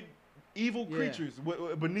crooked, evil creatures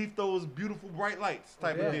beneath those beautiful bright lights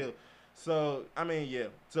type of deal. So I mean,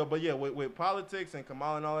 with politics and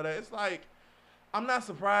Kamala and all of that, it's like I'm not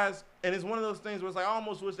surprised, and it's one of those things where it's like I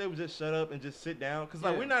almost wish they would just shut up and just sit down, because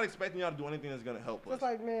like we're not expecting y'all to do anything that's gonna help us. It's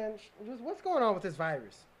like, man, what's going on with this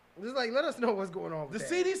virus? Just like, let us know what's going on with the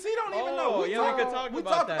CDC don't even know. We could talk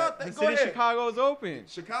about that. The city of Chicago is open.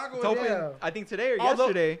 Chicago is open. I think today or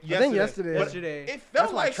yesterday. I think yesterday. It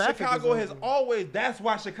felt like Chicago has always. That's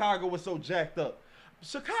why Chicago was so jacked up.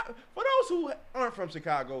 Chicago. For those who aren't from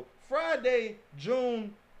Chicago, Friday,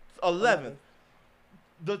 June 11th,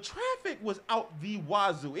 the traffic was out the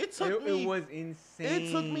wazoo. It was insane.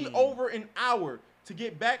 It took me over an hour to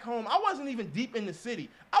get back home. I wasn't even deep in the city.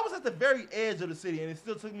 I was at the very edge of the city, and it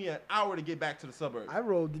still took me an hour to get back to the suburbs. I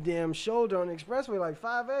rode the damn shoulder on the expressway like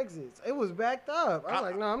 5 exits. It was backed up. I was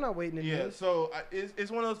like, no, I'm not waiting in this. Yeah, so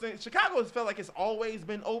it's one of those things. Chicago has felt like it's always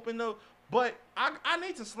been open, though. But I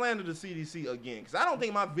need to slander the CDC again, because I don't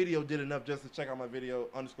think my video did enough just to check out my video,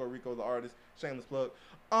 _Rico the artist, shameless plug.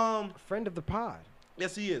 Friend of the pod.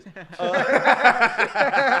 Yes, he is. I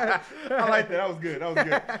like that. That was good.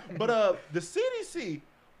 But the CDC,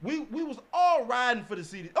 we was all riding for the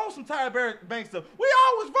CDC. Oh, some Tyra Banks stuff. We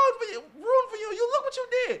all was rooting for you. You look what you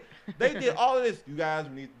did. They did all of this. You guys,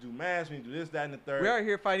 we need to do masks. We need to do this, that, and the third. We are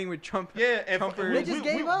here fighting with Trump. Yeah, and they just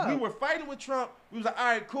gave up. We were fighting with Trump. We was like, all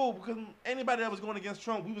right, cool, because anybody that was going against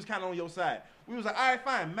Trump, we was kind of on your side. We was like, all right,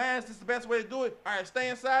 fine, masks is the best way to do it. All right, stay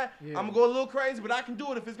inside. Yeah. I'm going to go a little crazy, but I can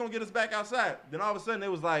do it if it's going to get us back outside. Then all of a sudden, they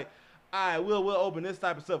was like, all right, we'll open this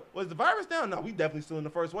type of stuff. Was the virus down? No, we definitely still in the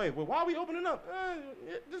first wave. Well, why are we opening up?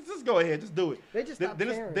 Just go ahead. Just do it. They just stopped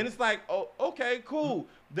caring. Then it's like, oh, okay, cool.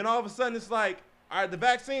 Then all of a sudden, it's like, all right, the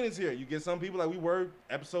vaccine is here. You get some people like we were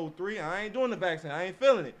episode 3. I ain't doing the vaccine. I ain't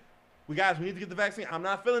feeling it. We need to get the vaccine. I'm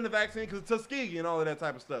not feeling the vaccine because of Tuskegee and all of that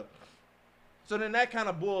type of stuff. So then that kind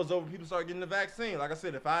of boils over. People start getting the vaccine. Like I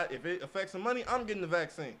said, if it affects some money, I'm getting the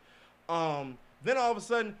vaccine. Then all of a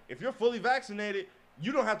sudden, if you're fully vaccinated,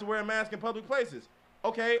 you don't have to wear a mask in public places.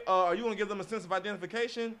 Okay, are you going to give them a sense of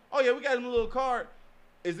identification? Oh, yeah, we got them a little card.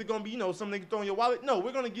 Is it gonna be, something you throw in your wallet? No,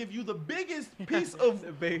 we're gonna give you the biggest piece of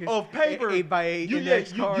paper 8x8 you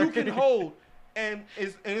index card. you can hold. And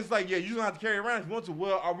it's like, yeah, you don't have to carry it around if you want to.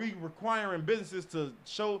 Well, are we requiring businesses to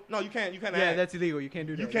show? No, you can't. You can't. Yeah, ask. that's illegal. You can't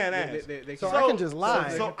do that. You can't ask. So I can just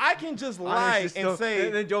lie. So I can just Honor lie system. and say,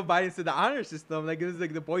 And then Joe Biden said the honor system, like it was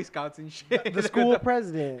like the Boy Scouts and shit. The school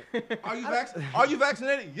president. Are you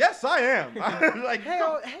vaccinated? Yes, I am. like,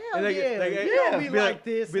 Hell And like, yeah. like, You don't be be like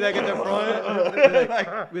this. Be like at the man.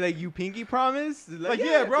 front. Be like, you pinky promise? like,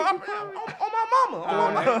 yeah, bro, I'm on my mama.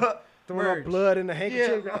 On my mama. Throwing up Merge. blood in the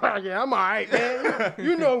handkerchief. Yeah, I'm all right, man.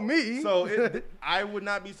 You know me. So I would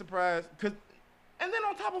not be surprised. And then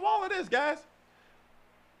on top of all of this, guys,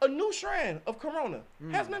 a new strand of corona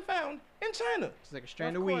has been found in China. It's like a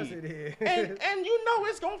strand of of course weed. it is. And you know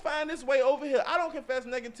it's going to find its way over here. I don't confess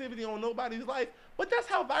negativity on nobody's life, but that's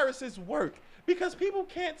how viruses work. Because people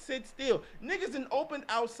can't sit still. Niggas done opened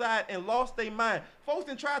outside and lost their mind. Folks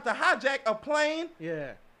done tried to hijack a plane.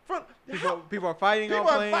 Yeah. From People are fighting People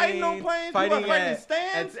on are planes. fighting on planes. People are fighting in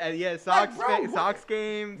stands. Sox, bro, Sox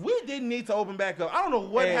games. We didn't need to open back up. I don't know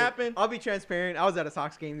what happened. I'll be transparent. I was at a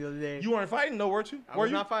Sox game the other day. You weren't fighting, no, weren't you? I was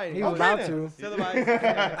you? not fighting. He was Okay, about then. to. Televised.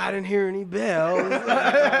 I didn't hear any bells.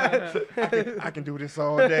 I can do this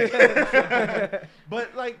all day.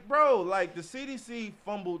 But like, bro, like the CDC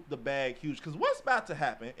fumbled the bag huge. Because what's about to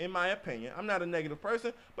happen, in my opinion, I'm not a negative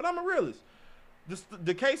person, but I'm a realist.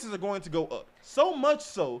 The cases are going to go up. So much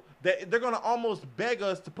so that they're going to almost beg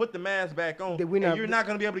us to put the mask back on. And you're not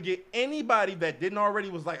going to be able to get anybody that didn't already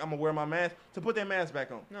was like, I'm going to wear my mask, to put their mask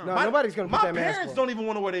back on. No, nobody's going to put their mask on. My parents don't even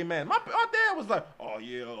want to wear their mask. My dad was like, oh,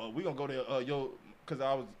 yeah, we're going to go to because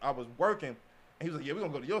I was working. And he was like, yeah, we're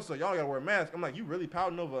going to go to your store. Y'all got to wear a mask. I'm like, you really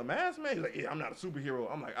pouting over a mask, man? He's like, yeah, I'm not a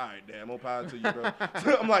superhero. I'm like, all right, damn, more power to you, bro.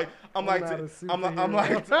 So I'm like,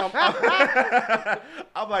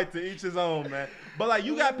 to each his own, man. But like,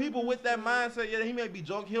 you got people with that mindset. Yeah, he may be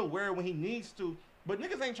joking. He'll wear it when he needs to. But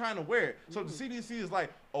niggas ain't trying to wear it. So the CDC is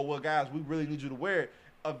like, oh, well, guys, we really need you to wear it.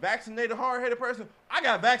 A vaccinated, hard-headed person, I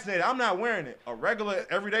got vaccinated. I'm not wearing it. A regular,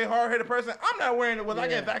 everyday, hard-headed person, I'm not wearing it whether I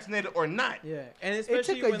get vaccinated or not. Yeah, and It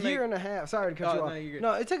especially took a year and a half. Sorry to cut you off.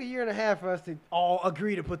 No, it took a year and a half for us to all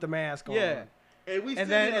agree to put the mask on. Yeah, and we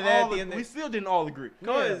we still didn't all agree.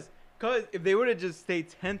 Cause if they would have just stayed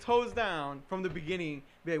 10 toes down from the beginning,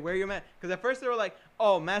 be like, wear your mask. Because at first they were like,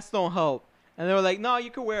 oh, masks don't help, and they were like, no,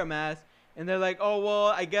 you could wear a mask. And they're like, oh, well,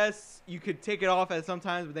 I guess you could take it off at some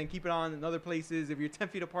times, but then keep it on in other places. If you're 10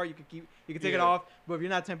 feet apart, you could take it off. But if you're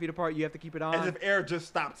not 10 feet apart, you have to keep it on. As if air just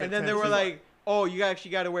stops. And then they were like, oh, you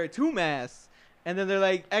actually got to wear 2 masks. And then they're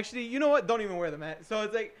like, actually, you know what? Don't even wear the mask. So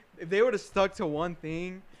it's like, if they would have stuck to one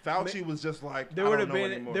thing. Fauci was just like, there would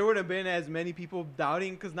have been as many people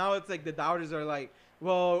doubting. Because now it's like the doubters are like,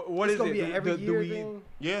 well, what is it? Do we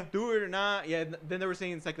do it or not? Yeah. Then they were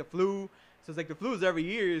saying it's like the flu. So it's like the flu is every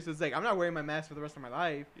year. So it's like I'm not wearing my mask for the rest of my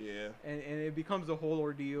life. Yeah. And it becomes a whole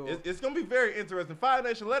ordeal. It's going to be very interesting. Fire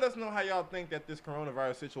Nation, let us know how y'all think that this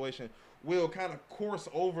coronavirus situation will kind of course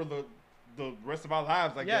over the rest of our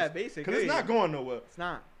lives, I guess. Yeah, basically. Because it's not going nowhere. It's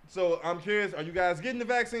not. So I'm curious, are you guys getting the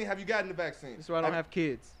vaccine? Have you gotten the vaccine? That's why I don't have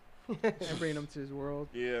kids. And bring them to this world.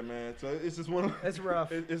 Yeah, man. So it's just one of It's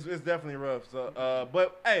rough. It's definitely rough. So,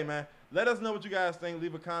 but hey, man, let us know what you guys think.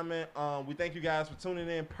 Leave a comment. We thank you guys for tuning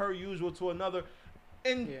in per usual to another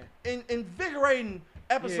invigorating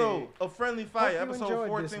episode of Friendly Fire, episode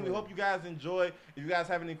 14. We hope you guys enjoy. If you guys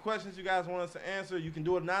have any questions you guys want us to answer, you can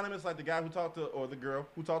do it anonymous, like the guy who talked to, or the girl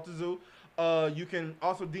who talked to Zoo. You can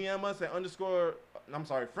also DM us at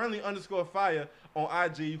friendly_fire on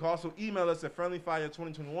IG. You can also email us at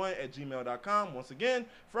friendlyfire2021@gmail.com. Once again,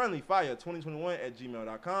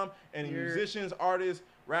 friendlyfire2021@gmail.com. Any musicians, artists,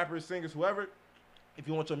 rappers, singers, whoever, if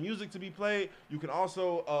you want your music to be played, you can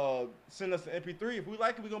also send us an MP3. If we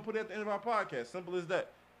like it, we're going to put it at the end of our podcast. Simple as that.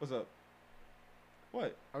 What's up?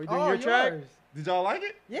 What? Are we doing your track? Did y'all like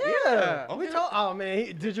it? Yeah. Okay. Oh,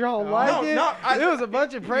 man. Did y'all like it? No, there was a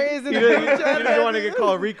bunch of praise in the You didn't want to get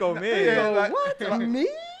called Rico Mid. What? Me?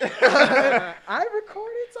 I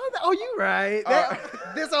recorded something? Oh, you right.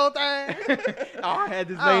 This whole thing? I had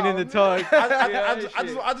this laying in the tug. I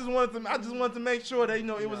just wanted to make sure that,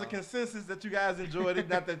 it was a consensus that you guys enjoyed it.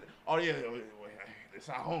 Not that, it's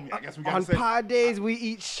our homie. I guess we got to say. On pod days, we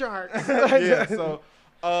eat sharks. Yeah, so...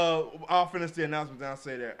 I'll finish the announcements and I'll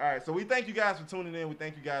say that. All right, so we thank you guys for tuning in. We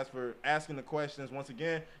thank you guys for asking the questions. Once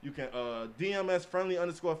again, you can DM us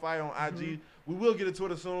friendly_fire on IG. We will get a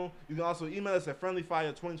Twitter soon. You can also email us at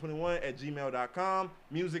friendlyfire2021@gmail.com.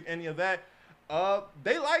 Music, any of that.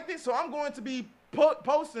 They liked it, so I'm going to be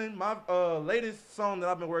posting my latest song that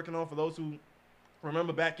I've been working on. For those who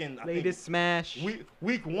Remember back in latest smash.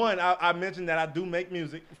 Week 1, I mentioned that I do make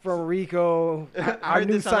music. From Rico, I heard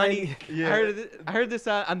this signing. I heard this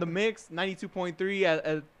on the mix 92.3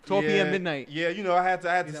 at 12 p.m. midnight. Yeah, you know, I had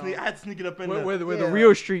to sneak it up in where the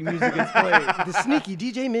real street music is played. The sneaky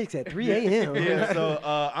DJ mix at 3 a.m. Yeah, so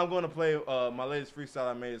I'm going to play my latest freestyle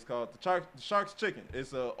I made. It's called the Shark's Chicken.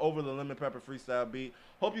 It's a over the lemon pepper freestyle beat.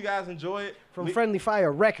 Hope you guys enjoy it. From Friendly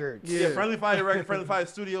Fire Records. Yeah, Friendly Fire Records, Friendly Fire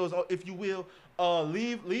Studios, if you will.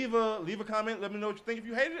 Leave a comment. Let me know what you think. If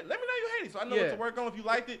you hated it, let me know you hate it, so I know what to work on. If you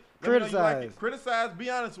liked it, let me know you liked it. Criticize. Be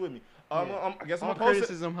honest with me. I guess I'm gonna post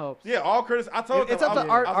criticism helps. Yeah, all criticism. I told it's up to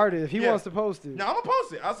artist if he wants to post it. No, I'm gonna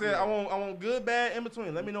post it. I said I want good, bad, in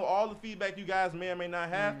between. Let me know all the feedback you guys may or may not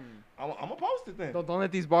have. I'm gonna post it then. Don't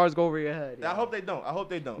let these bars go over your head. I hope they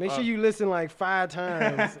don't. Make sure you listen like 5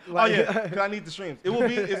 times. Because I need the streams.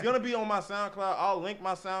 It's gonna be on my SoundCloud. I'll link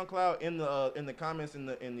my SoundCloud in the comments in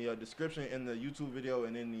the description in the YouTube video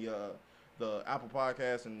and in the Apple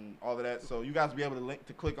Podcast and all of that. So you guys will be able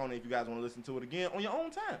to click on it if you guys want to listen to it again on your own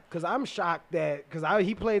time. Because I'm shocked that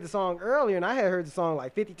he played the song earlier and I had heard the song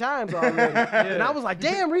like 50 times already. And I was like,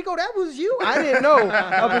 damn, Rico, that was you. I didn't know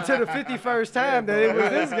up until the 51st time that it was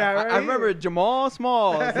this guy right I remember Jamal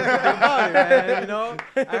Smalls. About it, man, you know?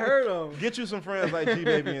 I heard him. Get you some friends like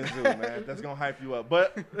G-Baby and Zoo, man. That's going to hype you up.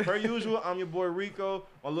 But per usual, I'm your boy Rico,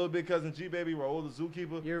 my little big cousin G-Baby, Raul the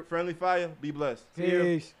Zookeeper. Friendly Fire. Be blessed.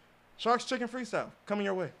 Peace. Shark's Chicken Freestyle, coming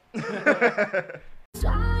your way. Yeah.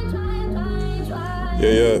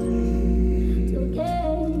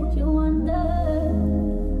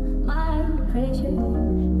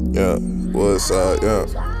 Yeah, what's up, yeah.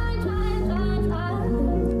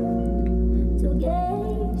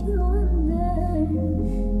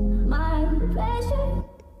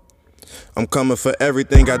 I'm coming for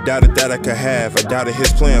everything I doubted that I could have. I doubted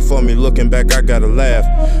his plan for me. Looking back, I gotta laugh.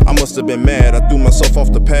 I must have been mad. I threw myself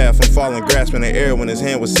off the path. I'm falling, grasping the air when his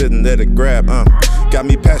hand was sitting there to grab. Got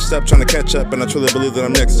me patched up, trying to catch up, and I truly believe that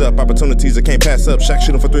I'm next up. Opportunities I can't pass up. Shaq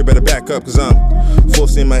shooting for 3, better back up, cause I'm full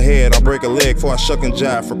steam ahead. I'll break a leg before I shuck and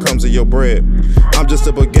jive for crumbs of your bread. I'm just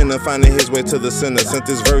a beginner, finding his way to the center. Sent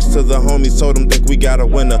this verse to the homies, told them think we got a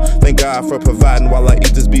winner. Thank God for providing while I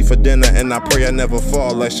eat this beef for dinner. And I pray I never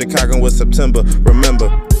fall like Chicago was September. Remember,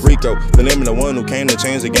 Rico, the name of the one who came to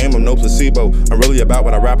change the game. I'm no placebo. I'm really about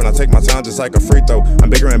what I rap and I take my time just like a free throw. I'm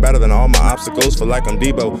bigger and better than all my obstacles, feel like I'm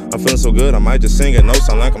Debo. I'm feeling so good, I might just sing it. No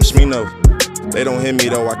sound like I'm Smino. They don't hear me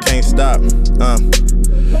though, I can't stop.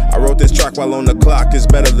 I wrote this track while on the clock. It's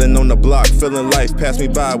better than on the block. Feeling life pass me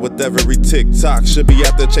by with every tick-tock. Should be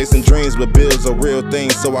out there chasing dreams, but bills are real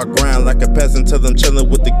things. So I grind like a peasant till I'm chilling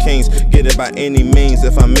with the kings. Get it by any means.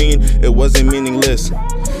 If I mean, it wasn't meaningless.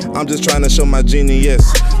 I'm just trying to show my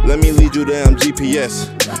genius. Let me lead you there, I'm GPS.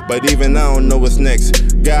 But even I don't know what's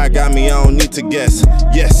next. God got me, I don't need to guess.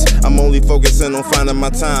 Yes, I'm only focusing on finding my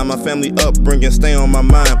time. My family upbringing stay on my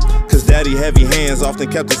mind. Cause daddy heavy hands often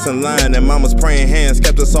kept us in line. And mama's praying hands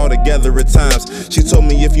kept us all together at times. She told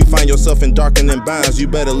me if you find yourself in darkening binds, you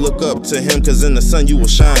better look up to him, cause in the sun you will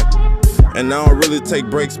shine. And I don't really take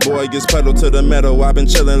breaks, boy, gets pedal to the metal. I've been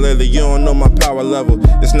chilling lately, you don't know my power level.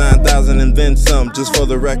 It's 9,000 and then some, just for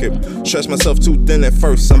the record. Stretched myself too thin at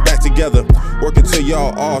first, I'm back together. Working till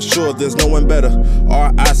y'all all sure there's no one better.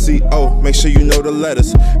 R-I-C-O, make sure you know the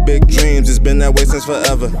letters. Big dreams, it's been that way since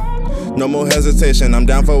forever. No more hesitation, I'm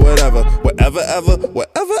down for whatever. Whatever, ever,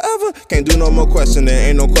 whatever, ever. Can't do no more question, there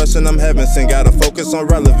ain't no question I'm heaven sent. Gotta focus on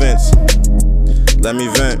relevance. Let me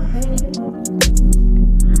vent.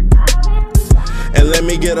 And let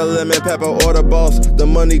me get a lemon pepper order, boss. The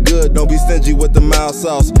money good, don't be stingy with the mild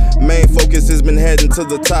sauce. Main focus has been heading to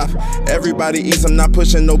the top. Everybody eats, I'm not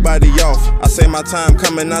pushing nobody off. I say my time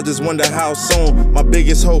coming, I just wonder how soon. My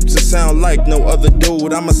biggest hope to sound like no other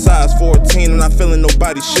dude. I'm a size 14 and not feeling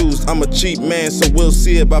nobody's shoes. I'm a cheap man, so we'll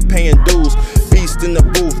see it by paying dues. Beast in the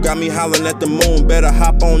booth, got me hollering at the moon. Better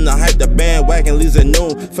hop on the hype, the bandwagon leaves at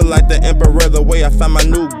noon. Feel like the emperor the way I found my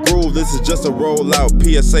new groove. This is just a rollout,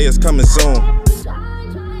 PSA is coming soon.